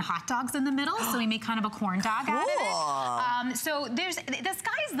we put in hot dogs in the middle. So we make kind of a corn dog out of it. So the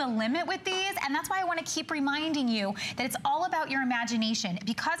sky's the limit with these. And that's why I want to keep reminding you that it's all about your imagination.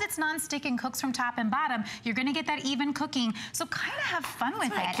 Because it's non-stick and cooks from top and bottom, you're going to get that even cooking. So kind of have fun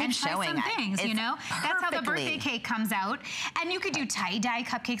with it and try some things, you know? That's how the birthday cake comes out. And you could do tie-dye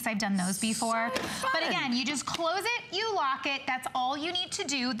cupcakes. I've done those before. But again, you just close it, you lock it. That's all you need to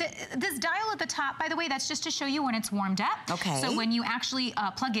do. This dial at the top, by the way, that's just to show you when it's warmed up. Okay. So when you actually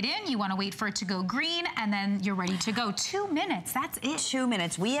plug it in, you want to wait for it to go green, and then you're ready to go. 2 minutes, that's it. 2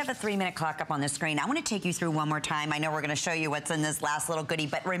 minutes. We have a 3-minute clock up on the screen. I want to take you through one more time. I know we're going to show you what's in this last little goodie,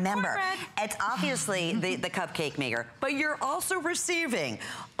 but remember, it's obviously the cupcake maker, but you're also receiving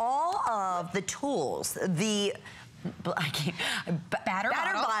all of the tools, the batter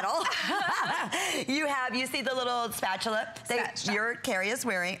bottle. You see the little spatula that your Carrie is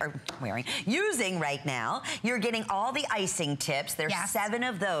using right now. You're getting all the icing tips. There's 7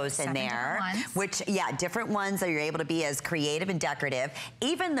 of those in there. Which, different ones that you're able to be as creative and decorative.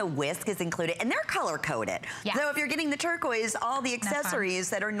 Even the whisk is included, and they're color coded. So if you're getting the turquoise, all the accessories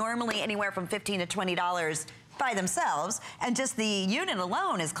that are normally anywhere from $15 to $20 by themselves, and just the unit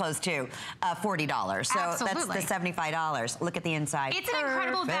alone is close to $40. So that's the $75. Look at the inside. It's an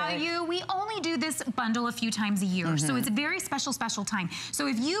incredible value. We only do this bundle a few times a year, so it's a very special time. So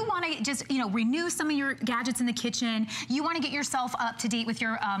if you want to just renew some of your gadgets in the kitchen, you want to get yourself up to date with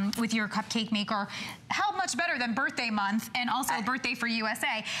your cupcake maker. How much better than birthday month and also birthday for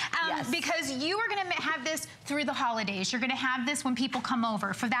USA? Because you are going to have this through the holidays. You're going to have this when people come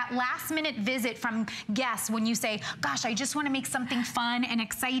over for that last-minute visit from guests. When you say, gosh, I just want to make something fun and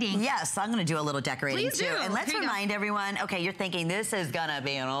exciting. Yes, I'm going to do a little decorating too. And let's remind everyone, okay, you're thinking this is going to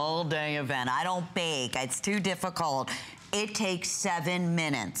be an all-day event. I don't bake. It's too difficult. It takes 7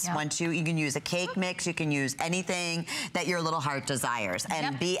 minutes. Once you can use a cake mix, you can use anything that your little heart desires,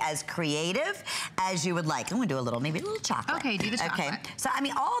 and be as creative as you would like. I'm gonna do maybe a little chocolate. Okay, do the chocolate. Okay, so I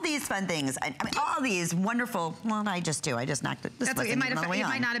mean, all these fun things. I mean, all these wonderful. Well, I just knocked it. That's okay. It might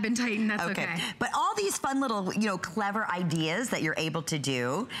not have been tightened. That's okay. But all these fun little, clever ideas that you're able to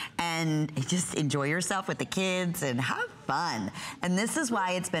do, and just enjoy yourself with the kids and have fun. And this is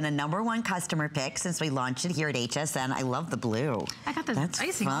why it's been a #1 customer pick since we launched it here at HSN. I love the blue. I got the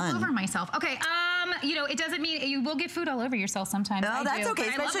icing all over myself. Okay, it doesn't mean you will get food all over yourself sometimes. No, that's okay.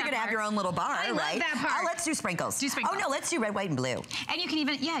 Especially you're gonna have your own little bar, right? I love that part. Let's do sprinkles. Do sprinkles. Oh no, let's do red, white, and blue. And you can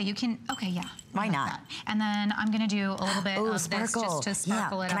even, okay, yeah. Why not? And then I'm gonna do a little bit of sparkle. This just to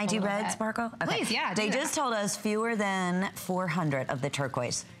sparkle it up. Can I do red sparkle? Okay. Please, yeah. They just told us fewer than 400 of the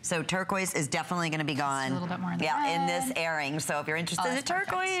turquoise. So turquoise is definitely gonna be gone. A little bit more in the in this airing. So if you're interested in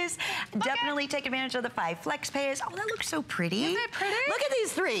turquoise, definitely take advantage of the 5 flex pays. Oh, that looks so pretty. Isn't it pretty? Look at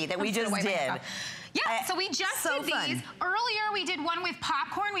these 3 that we just did. Yeah, so we just did these. Earlier, we did one with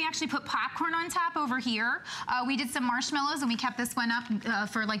popcorn. We actually put popcorn on top over here. We did some marshmallows, and we kept this one up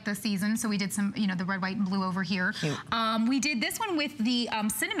for like the season. So we did some, the red, white, and blue over here. We did this one with the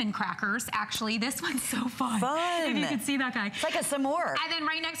cinnamon crackers. Actually, this one's so fun. If you could see that guy. It's like a s'more. And then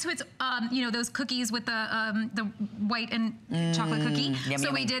right next to it's, those cookies with the white and chocolate cookie.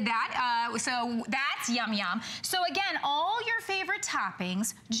 So we did that. So that's yum yum. So again, all your favorite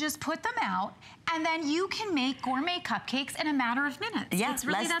toppings, just put them out. And then you can make gourmet cupcakes in a matter of minutes. Yeah, it's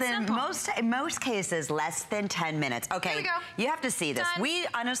really that simple. In most cases, less than 10 minutes. Okay, here we go. You have to see this. Done. We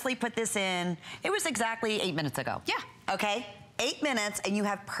honestly put this in, it was exactly 8 minutes ago. Yeah. Okay? 8 minutes and you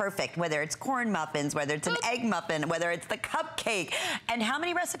have perfect, whether it's corn muffins, whether it's an egg muffin, whether it's the cupcake. And how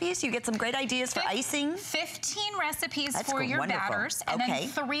many recipes? You get some great ideas for icing? 15 recipes for your batters, and then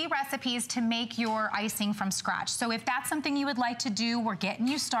 3 recipes to make your icing from scratch. So if that's something you would like to do, we're getting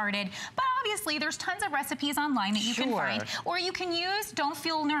you started. But obviously, there's tons of recipes online that you can find. Or you can use, don't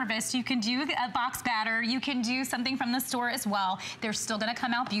feel nervous, you can do a box batter, you can do something from the store as well. They're still gonna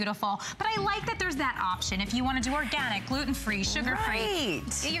come out beautiful. But I like that there's that option. If you wanna do organic, gluten-free, sugar-free,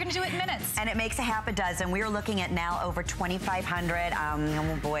 you're gonna do it in minutes. And it makes a half a dozen. We are looking at now over 2,500,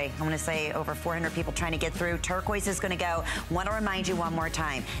 oh boy, I'm gonna say over 400 people trying to get through. Turquoise is gonna go. Wanna remind you one more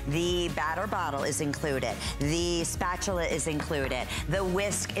time, the batter bottle is included, the spatula is included, the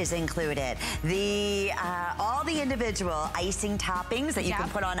whisk is included, the all the individual icing toppings that you can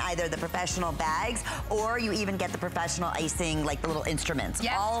put on either the professional bags or you even get the professional icing, like the little instruments.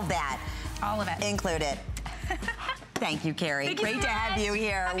 All of that. All of it. Included. Thank you, Carrie. Great to have you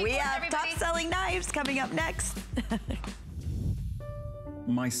here. We have top-selling knives coming up next.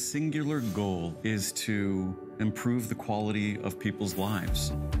 My singular goal is to improve the quality of people's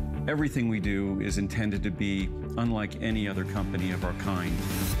lives. Everything we do is intended to be unlike any other company of our kind.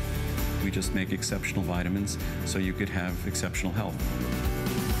 We just make exceptional vitamins so you could have exceptional health.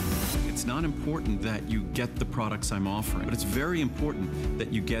 It's not important that you get the products I'm offering, but it's very important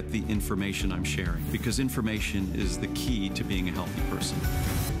that you get the information I'm sharing, because information is the key to being a healthy person.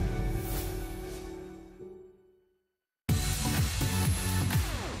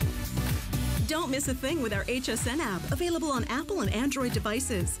 Don't miss a thing with our HSN app, available on Apple and Android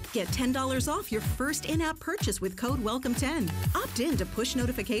devices. Get $10 off your first in-app purchase with code WELCOME10. Opt in to push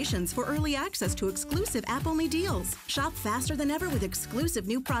notifications for early access to exclusive app-only deals. Shop faster than ever with exclusive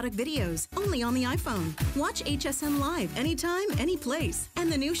new product videos, only on the iPhone. Watch HSN Live anytime, any place.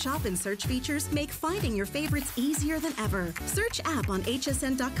 And the new shop and search features make finding your favorites easier than ever. Search app on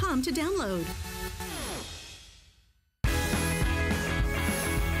hsn.com to download.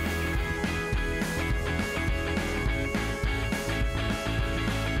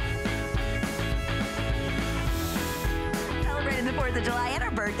 of July and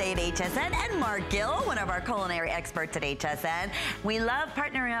our birthday at HSN, and Mark Gill, one of our culinary experts at HSN. We love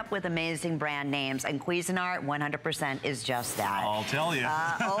partnering up with amazing brand names, and Cuisinart 100% is just that. I'll tell you.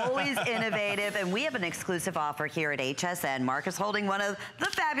 Always innovative, and we have an exclusive offer here at HSN. Mark is holding one of the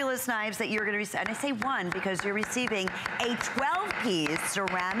fabulous knives that you're going to receive, and I say one because you're receiving a 12-piece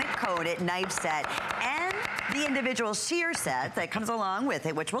ceramic-coated knife set and the individual shear set that comes along with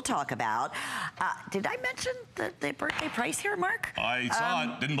it, which we'll talk about. Did I mention the birthday price here, Mark? I saw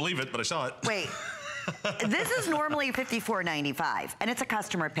it. Didn't believe it, but I saw it. Wait. This is normally $54.95, and it's a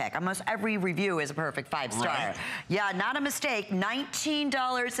customer pick. Almost every review is a perfect 5-star. Right. Yeah, not a mistake.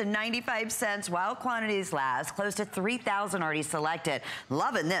 $19.95 while quantities last. Close to 3,000 already selected.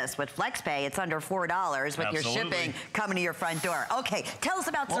 Loving this. With FlexPay, it's under $4 with your shipping coming to your front door. Okay, tell us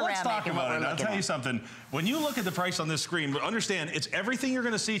about ceramic. Let's talk and what about we're it. I'll looking tell at. you something. when you look at the price on this screen, understand it's everything you're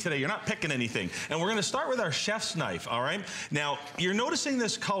gonna see today. You're not picking anything. And we're gonna start with our chef's knife, all right? Now, you're noticing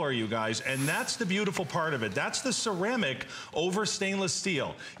this color, you guys, and that's the beautiful part of it. That's the ceramic over stainless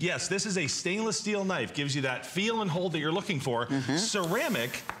steel. Yes, this is a stainless steel knife. Gives you that feel and hold that you're looking for.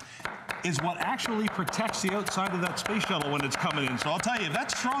 Ceramic is what actually protects the outside of that space shuttle when it's coming in. So I'll tell you, if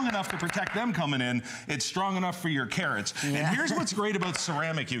that's strong enough to protect them coming in, it's strong enough for your carrots. And here's what's great about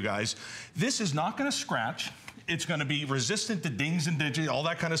ceramic, you guys. This is not gonna scratch. It's going to be resistant to dings and dinges, all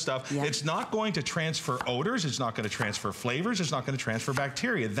that kind of stuff. It's not going to transfer odors. It's not going to transfer flavors. It's not going to transfer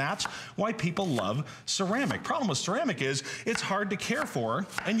bacteria. That's why people love ceramic. Problem with ceramic is it's hard to care for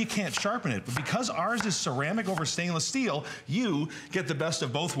and you can't sharpen it. But because ours is ceramic over stainless steel, you get the best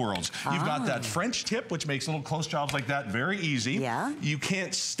of both worlds. You've got that French tip, which makes little close jobs like that very easy. You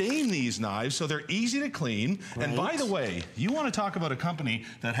can't stain these knives, so they're easy to clean. And by the way, you want to talk about a company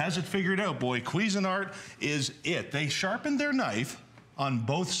that has it figured out, boy, Cuisinart is it. They sharpened their knife on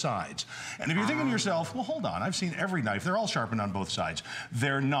both sides. And if you're thinking to yourself, well, hold on, I've seen every knife. They're all sharpened on both sides.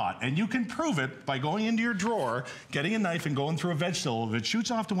 They're not. And you can prove it by going into your drawer, getting a knife and going through a vegetable. If it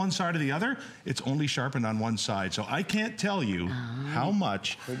shoots off to one side or the other, it's only sharpened on one side. So I can't tell you how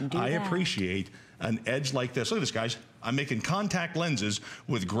much I appreciate an edge like this. Look at this, guys. I'm making contact lenses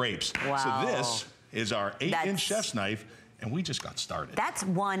with grapes. So this is our 8-inch chef's knife. And we just got started. That's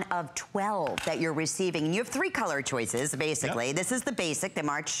one of 12 that you're receiving. And you have 3 color choices, basically. This is the basic that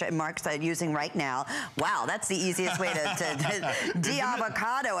Mark's using right now. Wow, that's the easiest way to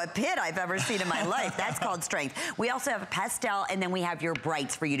de-avocado a pit I've ever seen in my life. That's called strength. We also have a pastel, and then we have your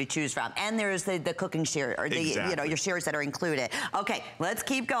brights for you to choose from. And there's the cooking shear, or the your shears that are included. Okay, let's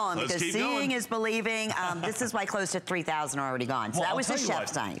keep going, because seeing is believing. This is why close to 3,000 are already gone. So that was the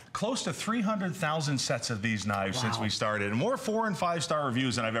chef's knife. Close to 300,000 sets of these knives since we started. And more 4- and 5-star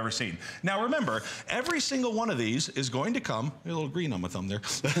reviews than I've ever seen. Now remember, every single one of these is going to come, a little green on my thumb there.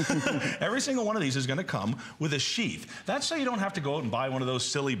 Every single one of these is going to come with a sheath. That's so you don't have to go out and buy one of those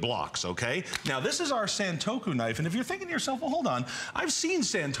silly blocks, okay? Now this is our Santoku knife, and if you're thinking to yourself, well, hold on, I've seen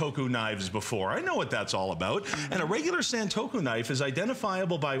Santoku knives before. I know what that's all about. And a regular Santoku knife is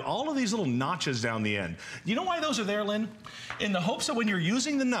identifiable by all of these little notches down the end. You know why those are there, Lynn? In the hopes that when you're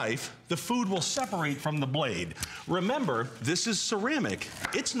using the knife, the food will separate from the blade. Remember, this is ceramic.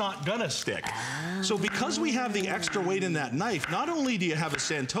 It's not gonna stick. So because we have the extra weight in that knife, not only do you have a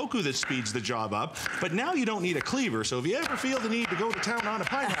Santoku that speeds the job up, but now you don't need a cleaver. So if you ever feel the need to go to town on a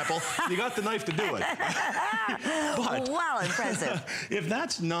pineapple, you got the knife to do it. But wow, impressive. If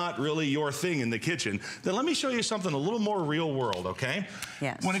that's not really your thing in the kitchen, then let me show you something a little more real world, okay?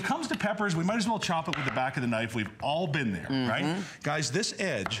 Yes. When it comes to peppers, we might as well chop it with the back of the knife. We've all been there, right? Guys, this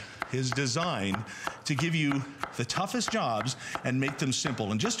edge is designed to give you the toughest jobs and make them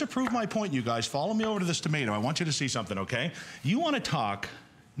simple. And just to prove my point, you guys, follow me over to this tomato. I want you to see something, okay? You want to talk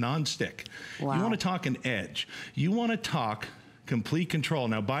non-stick. You want to talk an edge. You want to talk complete control.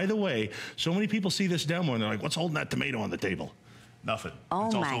 Now, by the way, so many people see this demo and they're like, what's holding that tomato on the table? Nothing. Oh,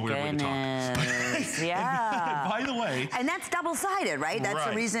 it's also my a weird way to talk. Yeah. And by the way. And that's double-sided, right? That's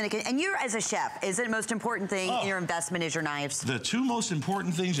the reason it can. And you're, as a chef, is it the most important thing in your investment is your knives? The 2 most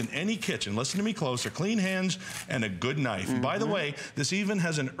important things in any kitchen, listen to me close, are clean hands and a good knife. And by the way, this even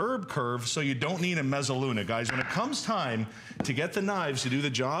has an herb curve, so you don't need a mezzaluna. Guys, when it comes time to get the knives to do the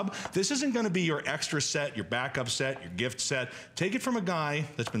job, this isn't going to be your extra set, your backup set, your gift set. Take it from a guy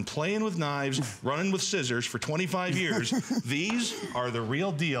that's been playing with knives, running with scissors for 25 years. These are the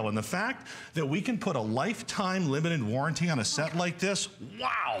real deal. And the fact that we can put a lifetime limited warranty on a set like this,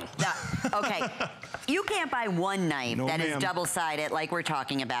 wow. Okay, you can't buy one knife that is double-sided like we're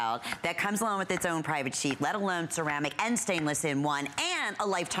talking about, that comes along with its own private sheath, let alone ceramic and stainless in one, and a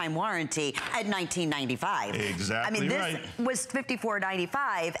lifetime warranty at $19.95. Exactly. I mean, this was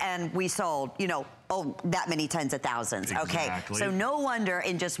 $54.95, and we sold, you know, that many tens of thousands. Okay, so no wonder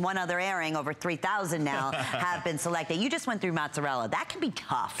in just one other airing, over 3,000 now have been selected. You just went through mozzarella. That can be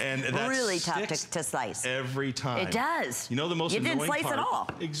tough, and really tough to slice. Every time. It does. You know the most annoying part? You didn't slice at all.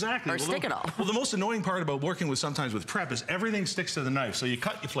 Exactly. Or stick it all. Well, the most annoying part about working sometimes with prep is everything sticks to the knife. So you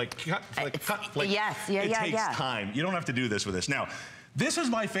cut, you flick, cut, flick, cut, flick. Yes, it takes time. You don't have to do this with this. Now, this is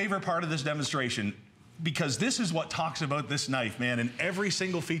my favorite part of this demonstration, because this is what talks about this knife, man, and every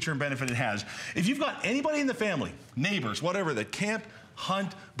single feature and benefit it has. If you've got anybody in the family, neighbors, whatever, that camp,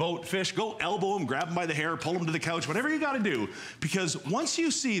 hunt, boat, fish, go elbow them, grab them by the hair, pull them to the couch, whatever you got to do. Because once you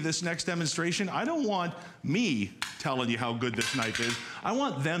see this next demonstration, I don't want me telling you how good this knife is. I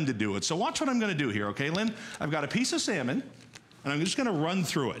want them to do it. So watch what I'm going to do here, okay, Lynn? I've got a piece of salmon. and I'm just gonna run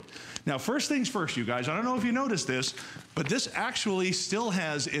through it. Now, first things first, you guys, I don't know if you noticed this, but this actually still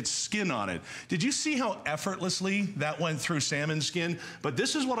has its skin on it. Did you see how effortlessly that went through salmon skin? But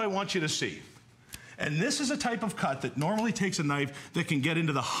this is what I want you to see. And this is a type of cut that normally takes a knife that can get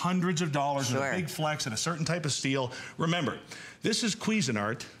into the hundreds of dollars and a big flex and a certain type of steel. Remember, this is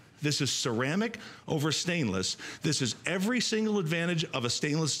Cuisinart. This is ceramic over stainless. This is every single advantage of a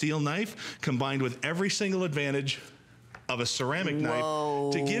stainless steel knife combined with every single advantage of a ceramic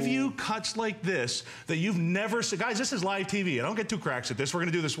knife to give you cuts like this that you've never seen. Guys, this is live TV. I don't get 2 cracks at this. We're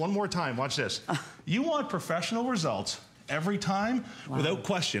gonna do this one more time. Watch this. You want professional results every time, without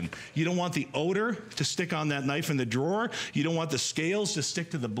question. You don't want the odor to stick on that knife in the drawer. You don't want the scales to stick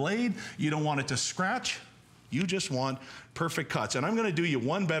to the blade. You don't want it to scratch. You just want perfect cuts. And I'm gonna do you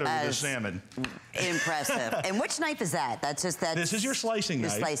one better with the salmon. Impressive. And which knife is that? That's just that. This is your slicing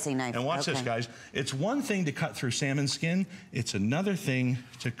knife. Your slicing knife. And watch this, guys. It's one thing to cut through salmon skin. It's another thing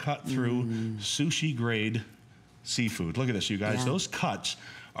to cut through sushi grade seafood. Look at this, you guys. Those cuts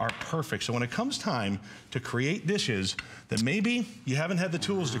are perfect. So when it comes time to create dishes that maybe you haven't had the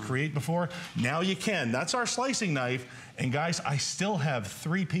tools to create before, now you can. That's our slicing knife. And guys, I still have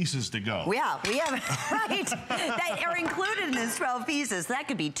 3 pieces to go. Yeah, we have, right, that are included in this 12 pieces. That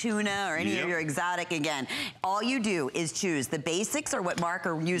could be tuna or any of your exotic. Again, all you do is choose. The basics are what Mark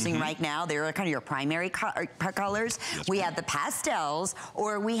are using right now. They're kind of your primary colors. We have the pastels,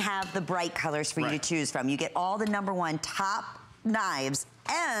 or we have the bright colors for you to choose from. You get all the #1 top knives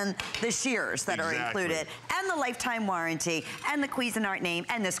and the shears that are included, and the lifetime warranty, and the Cuisinart name,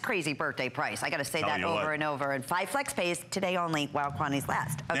 and this crazy birthday price. I gotta say that over and over. And 5 flex pays today only while quantities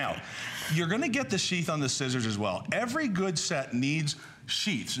last. Okay. Now, you're gonna get the sheath on the scissors as well. Every good set needs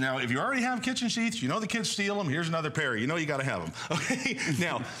sheaths. Now, if you already have kitchen sheaths, you know the kids steal them, here's another pair. You know you gotta have them, okay?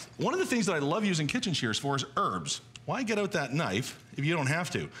 Now, one of the things that I love using kitchen shears for is herbs. Why get out that knife if you don't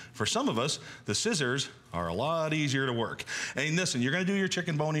have to? For some of us, the scissors are a lot easier to work. And listen, you're gonna do your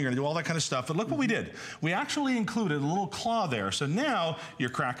chicken boning, you're gonna do all that kind of stuff, but look what we did. We actually included a little claw there. So now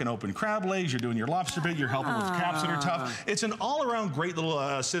you're cracking open crab legs, you're doing your lobster bit, you're helping with caps that are tough. It's an all-around great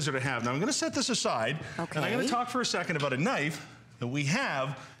little scissor to have. Now I'm gonna set this aside, and I'm gonna talk for a second about a knife that we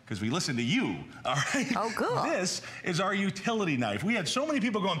have, because we listen to you, all right? Oh, cool. This is our utility knife. We had so many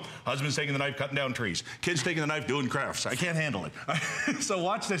people going, husband's taking the knife, cutting down trees. Kids taking the knife, doing crafts. I can't handle it. So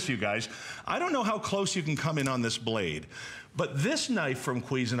watch this, you guys. I don't know how close you can come in on this blade, but this knife from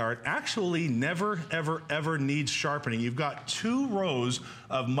Cuisinart actually never, ever, ever needs sharpening. You've got 2 rows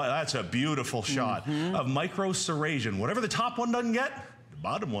of, that's a beautiful shot, of micro serration. Whatever the top one doesn't get,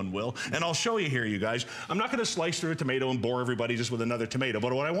 bottom one will, and I'll show you here, you guys. I'm not gonna slice through a tomato and bore everybody just with another tomato,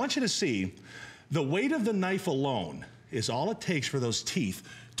 but what I want you to see, the weight of the knife alone is all it takes for those teeth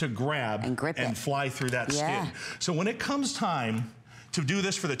to grab and grip and fly through that skin. So when it comes time to do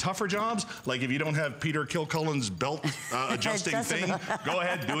this for the tougher jobs, like if you don't have Peter Kilcullen's belt adjusting thing, go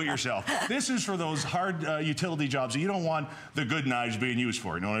ahead, do it yourself. This is for those hard utility jobs that you don't want the good knives being used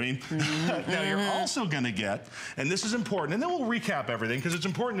for, you know what I mean? Now you're also gonna get, and this is important, and then we'll recap everything, because it's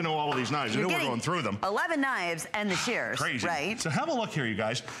important to know all of these knives. You know we're going through them. 11 knives and the shears, crazy. Right? So have a look here, you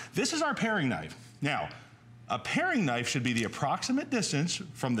guys. This is our paring knife. Now, a paring knife should be the approximate distance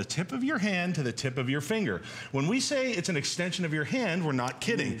from the tip of your hand to the tip of your finger. When we say it's an extension of your hand, we're not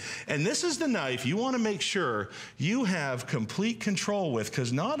kidding. And this is the knife you want to make sure you have complete control with,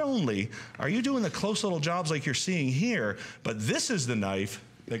 because not only are you doing the close little jobs like you're seeing here, but this is the knife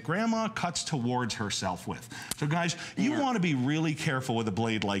that Grandma cuts towards herself with. So guys, you want to be really careful with a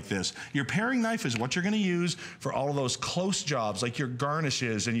blade like this. Your paring knife is what you're going to use for all of those close jobs, like your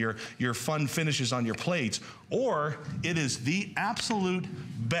garnishes and your fun finishes on your plates, or it is the absolute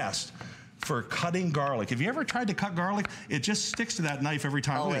best for cutting garlic. Have you ever tried to cut garlic? It just sticks to that knife every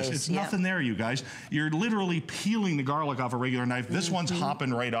time. Always, it's nothing there, you guys. You're literally peeling the garlic off a regular knife. This one's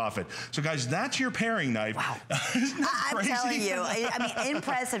hopping right off it. So guys, that's your paring knife. Wow. I'm telling you, I mean,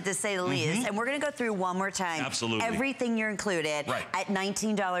 impressive to say the least. And we're gonna go through one more time. Absolutely. Everything you're included at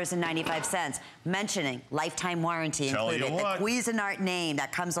 $19.95. Mentioning lifetime warranty included, the Cuisinart name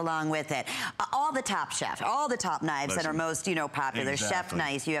that comes along with it. All the top chef, all the top knives that are most, popular. Chef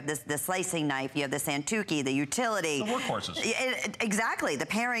knives, you have the slicing knife, you have the Santuki, the utility. The workhorses. Exactly, the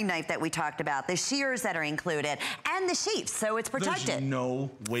paring knife that we talked about, the shears that are included, and the sheaths, so it's protected. There's no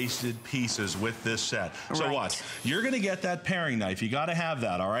wasted pieces with this set. So watch, you're gonna get that paring knife, you gotta have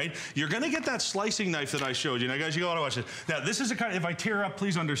that, all right? You're gonna get that slicing knife that I showed you. Now guys, you gotta watch this. Now this is a kind of, if I tear up,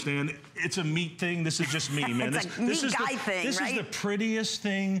 please understand, it's a meat thing. This is just me, man. This is the prettiest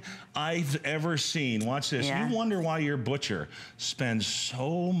thing I've ever seen. Watch this. You wonder why your butcher spends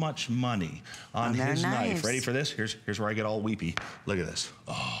so much money honey on his knife. Ready for this? Here's where I get all weepy. Look at this.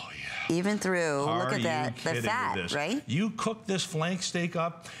 Oh, yeah. Even through, look at that, the fat, right? You cook this flank steak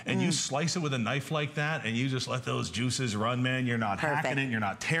up and you slice it with a knife like that and you just let those juices run, man. You're not hacking it, you're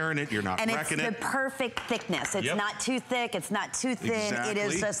not tearing it, you're not wrecking it. And it's the perfect thickness. It's not too thick, it's not too thin. It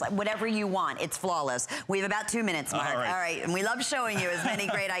is just like whatever you want. It's flawless. We have about 2 minutes, Mark. All right. And we love showing you as many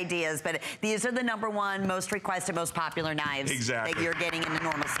great ideas, but these are the #1 most requested, most popular knives that you're getting in the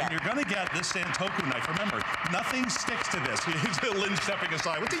normal set. And you're gonna get this Santoku knife. Remember, nothing sticks to this. Lynn stepping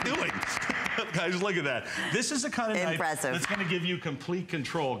aside. What's he doing? Guys, look at that. This is the kind of knife that's going to give you complete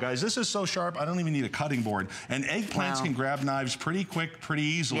control. Guys, this is so sharp, I don't even need a cutting board. And eggplants can grab knives pretty quick, pretty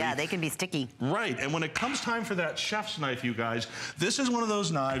easily. Yeah, they can be sticky. Right, and when it comes time for that chef's knife, you guys, this is one of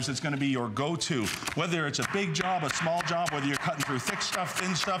those knives that's going to be your go-to. Whether it's a big job, a small job, whether you're cutting through thick stuff,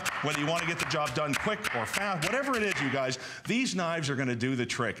 thin stuff, whether you want to get the job done quick or fast, whatever it is, you guys, these knives are going to do the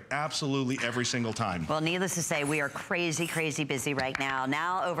trick absolutely every single time. Well, needless to say, we are crazy, crazy busy right now.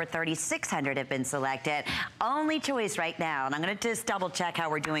 Now over 3,600 have been selected. Only choice right now, and I'm going to just double check how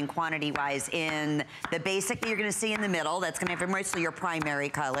we're doing quantity-wise in the basic that you're going to see in the middle. That's going to have mostly your primary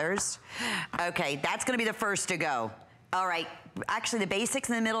colors. Okay, that's going to be the first to go. All right. Actually, the basics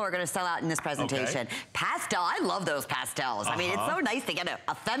in the middle are going to sell out in this presentation. Pastel, I love those pastels. I mean, it's so nice to get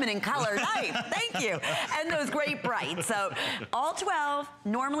a feminine color knife. Thank you. And those great brights. So all 12,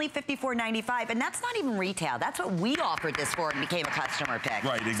 normally $54.95, and that's not even retail. That's what we offered this for and became a customer pick.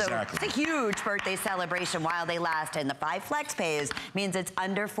 Right, exactly. So it's a huge birthday celebration while they last, and the 5 flex pays means it's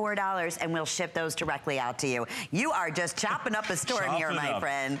under $4, and we'll ship those directly out to you. You are just chopping up a storm here, my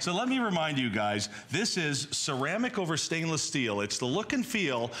friend. So let me remind you guys, this is ceramic over stainless steel. It's the look and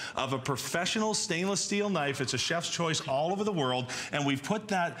feel of a professional stainless steel knife. It's a chef's choice all over the world, and we've put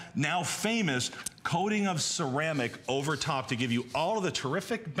that now famous coating of ceramic over top to give you all of the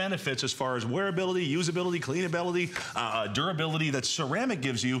terrific benefits as far as wearability, usability, cleanability, durability that ceramic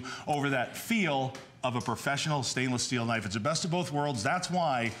gives you over that feel of a professional stainless steel knife. It's the best of both worlds. That's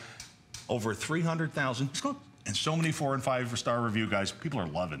why over 300,000. And so many 4- and 5-star review, guys. People are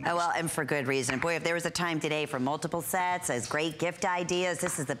loving this. Oh, well, and for good reason. Boy, if there was a time today for multiple sets as great gift ideas,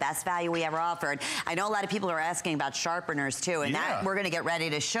 this is the best value we ever offered. I know a lot of people are asking about sharpeners, too, and that we're going to get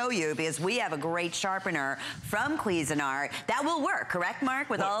ready to show you because we have a great sharpener from Cuisinart that will work, correct, Mark,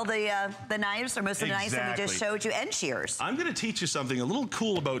 with all the knives, or most of the knives that we just showed you, and shears. I'm going to teach you something a little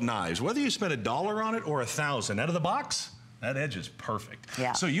cool about knives. Whether you spend $1 on it or $1,000, out of the box, that edge is perfect.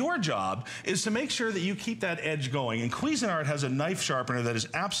 Yeah. So your job is to make sure that you keep that edge going. And Cuisinart has a knife sharpener that is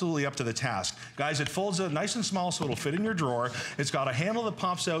absolutely up to the task. Guys, it folds out nice and small so it'll fit in your drawer. It's got a handle that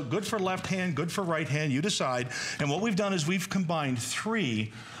pops out, good for left hand, good for right hand, you decide. And what we've done is we've combined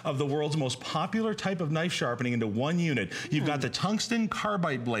 3 of the world's most popular type of knife sharpening into one unit. You've got the tungsten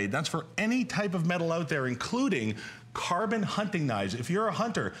carbide blade. That's for any type of metal out there, including carbon hunting knives. If you're a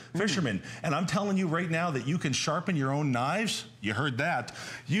hunter, fisherman, and I'm telling you right now that you can sharpen your own knives, you heard that.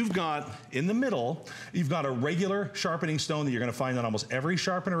 You've got, in the middle, you've got a regular sharpening stone that you're gonna find on almost every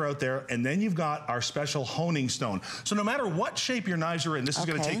sharpener out there, and then you've got our special honing stone. So no matter what shape your knives are in, this is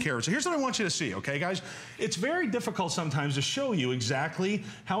gonna take care of it. So here's what I want you to see, okay, guys? It's very difficult sometimes to show you exactly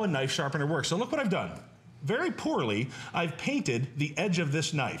how a knife sharpener works. So look what I've done. Very poorly, I've painted the edge of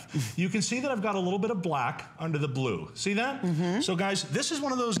this knife. You can see that I've got a little bit of black under the blue. See that? So guys, this is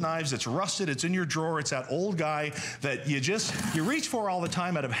one of those knives that's rusted, it's in your drawer, it's that old guy that you reach for all the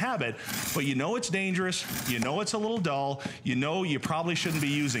time out of habit, but you know it's dangerous, you know it's a little dull, you know you probably shouldn't be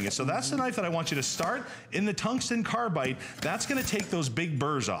using it. So that's the knife that I want you to start in the tungsten carbide. That's gonna take those big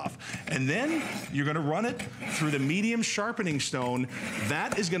burrs off. And then you're gonna run it through the medium sharpening stone.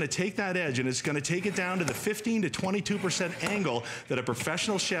 That is gonna take that edge and it's gonna take it down to the 15 to 22% angle that a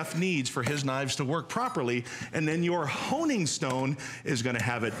professional chef needs for his knives to work properly, and then your honing stone is going to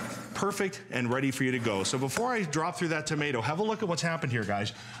have it perfect and ready for you to go. So before I drop through that tomato, have a look at what's happened here,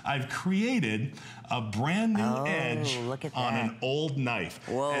 guys. I've created a brand new edge on an old knife.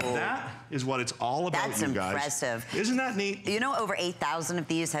 Whoa. And that is what it's all about, you guys. That's impressive. Isn't that neat? You know, over 8,000 of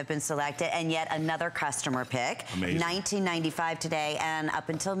these have been selected, and yet another customer pick. Amazing. $19.95 today, and up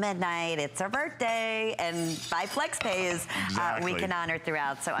until midnight, it's our birthday, and 5 flex pays we can honor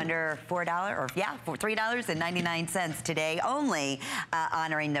throughout. So under $4, or for $3.99 today only,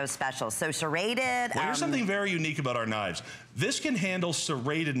 honoring those specials. So serrated. Well, here's something very unique about our knives. This can handle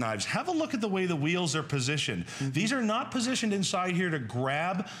serrated knives. Have a look at the way the wheels are positioned. These are not positioned inside here to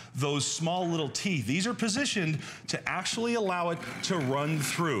grab those small little teeth. These are positioned to actually allow it to run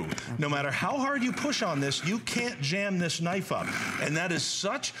through. No matter how hard you push on this, you can't jam this knife up. And that is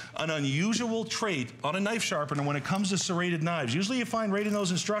such an unusual trait on a knife sharpener when it comes to serrated knives. Usually you find right in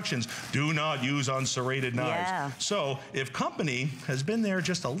those instructions, do not use on serrated knives. Yeah. So if company has been there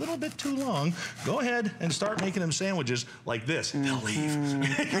just a little bit too long, go ahead and start making them sandwiches like this. They'll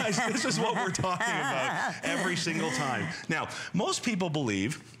leave. Guys, this is what we're talking about every single time. Now, most people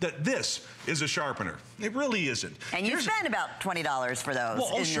believe that this is a sharpener. It really isn't. And you spend about $20 for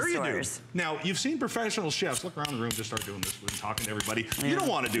those in the sure stores. You do. Now, you've seen professional chefs look around the room, just start doing this when talking to everybody. You don't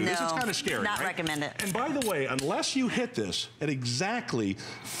want to do this. It's kind of scary, not right? recommend it. And by the way, unless you hit this at exactly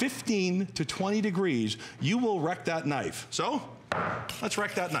 15 to 20 degrees, you will wreck that knife. So, let's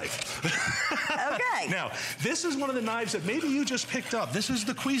wreck that knife. Okay. Now, this is one of the knives that maybe you just picked up. This is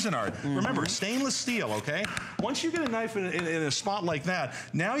the Cuisinart. Remember, stainless steel, okay? Once you get a knife in a spot like that,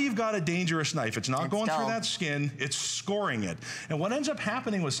 now you've got a dangerous knife. It's not going through that skin, it's scoring it. And what ends up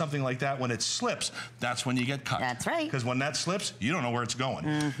happening with something like that, when it slips, that's when you get cut. That's right. Because when that slips, you don't know where it's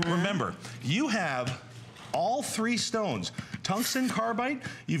going. Remember, you have all three stones. Tungsten carbide,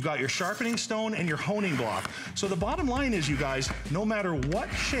 you've got your sharpening stone and your honing block. So the bottom line is, you guys, no matter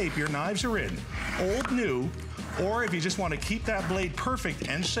what shape your knives are in, old, new, or if you just want to keep that blade perfect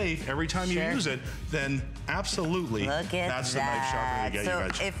and safe every time you use it, then absolutely, that's the knife sharpener to get you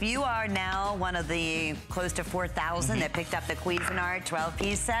guys. If you are now one of the close to 4,000 that picked up the Cuisinart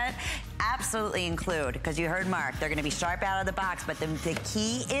 12-piece set, absolutely include, because you heard Mark, they're going to be sharp out of the box, but the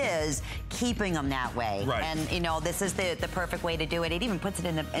key is keeping them that way. Right. And you know, this is the perfect way to do it. It even puts it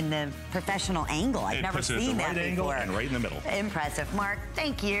in the professional angle. I've never seen that before. Angle and right in the middle. Impressive. Mark,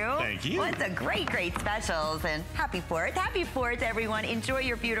 thank you. Thank you. What's a great specials, and happy 4th. Happy 4th, everyone. Enjoy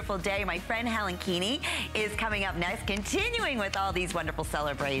your beautiful day. My friend Helen Keeney is coming up next, continuing with all these wonderful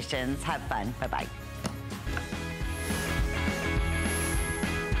celebrations. Have fun. Bye-bye.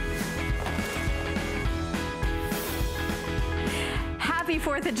 Happy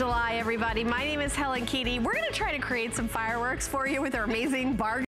 4th of July, everybody. My name is Helen Keeney. We're going to try to create some fireworks for you with our amazing bargain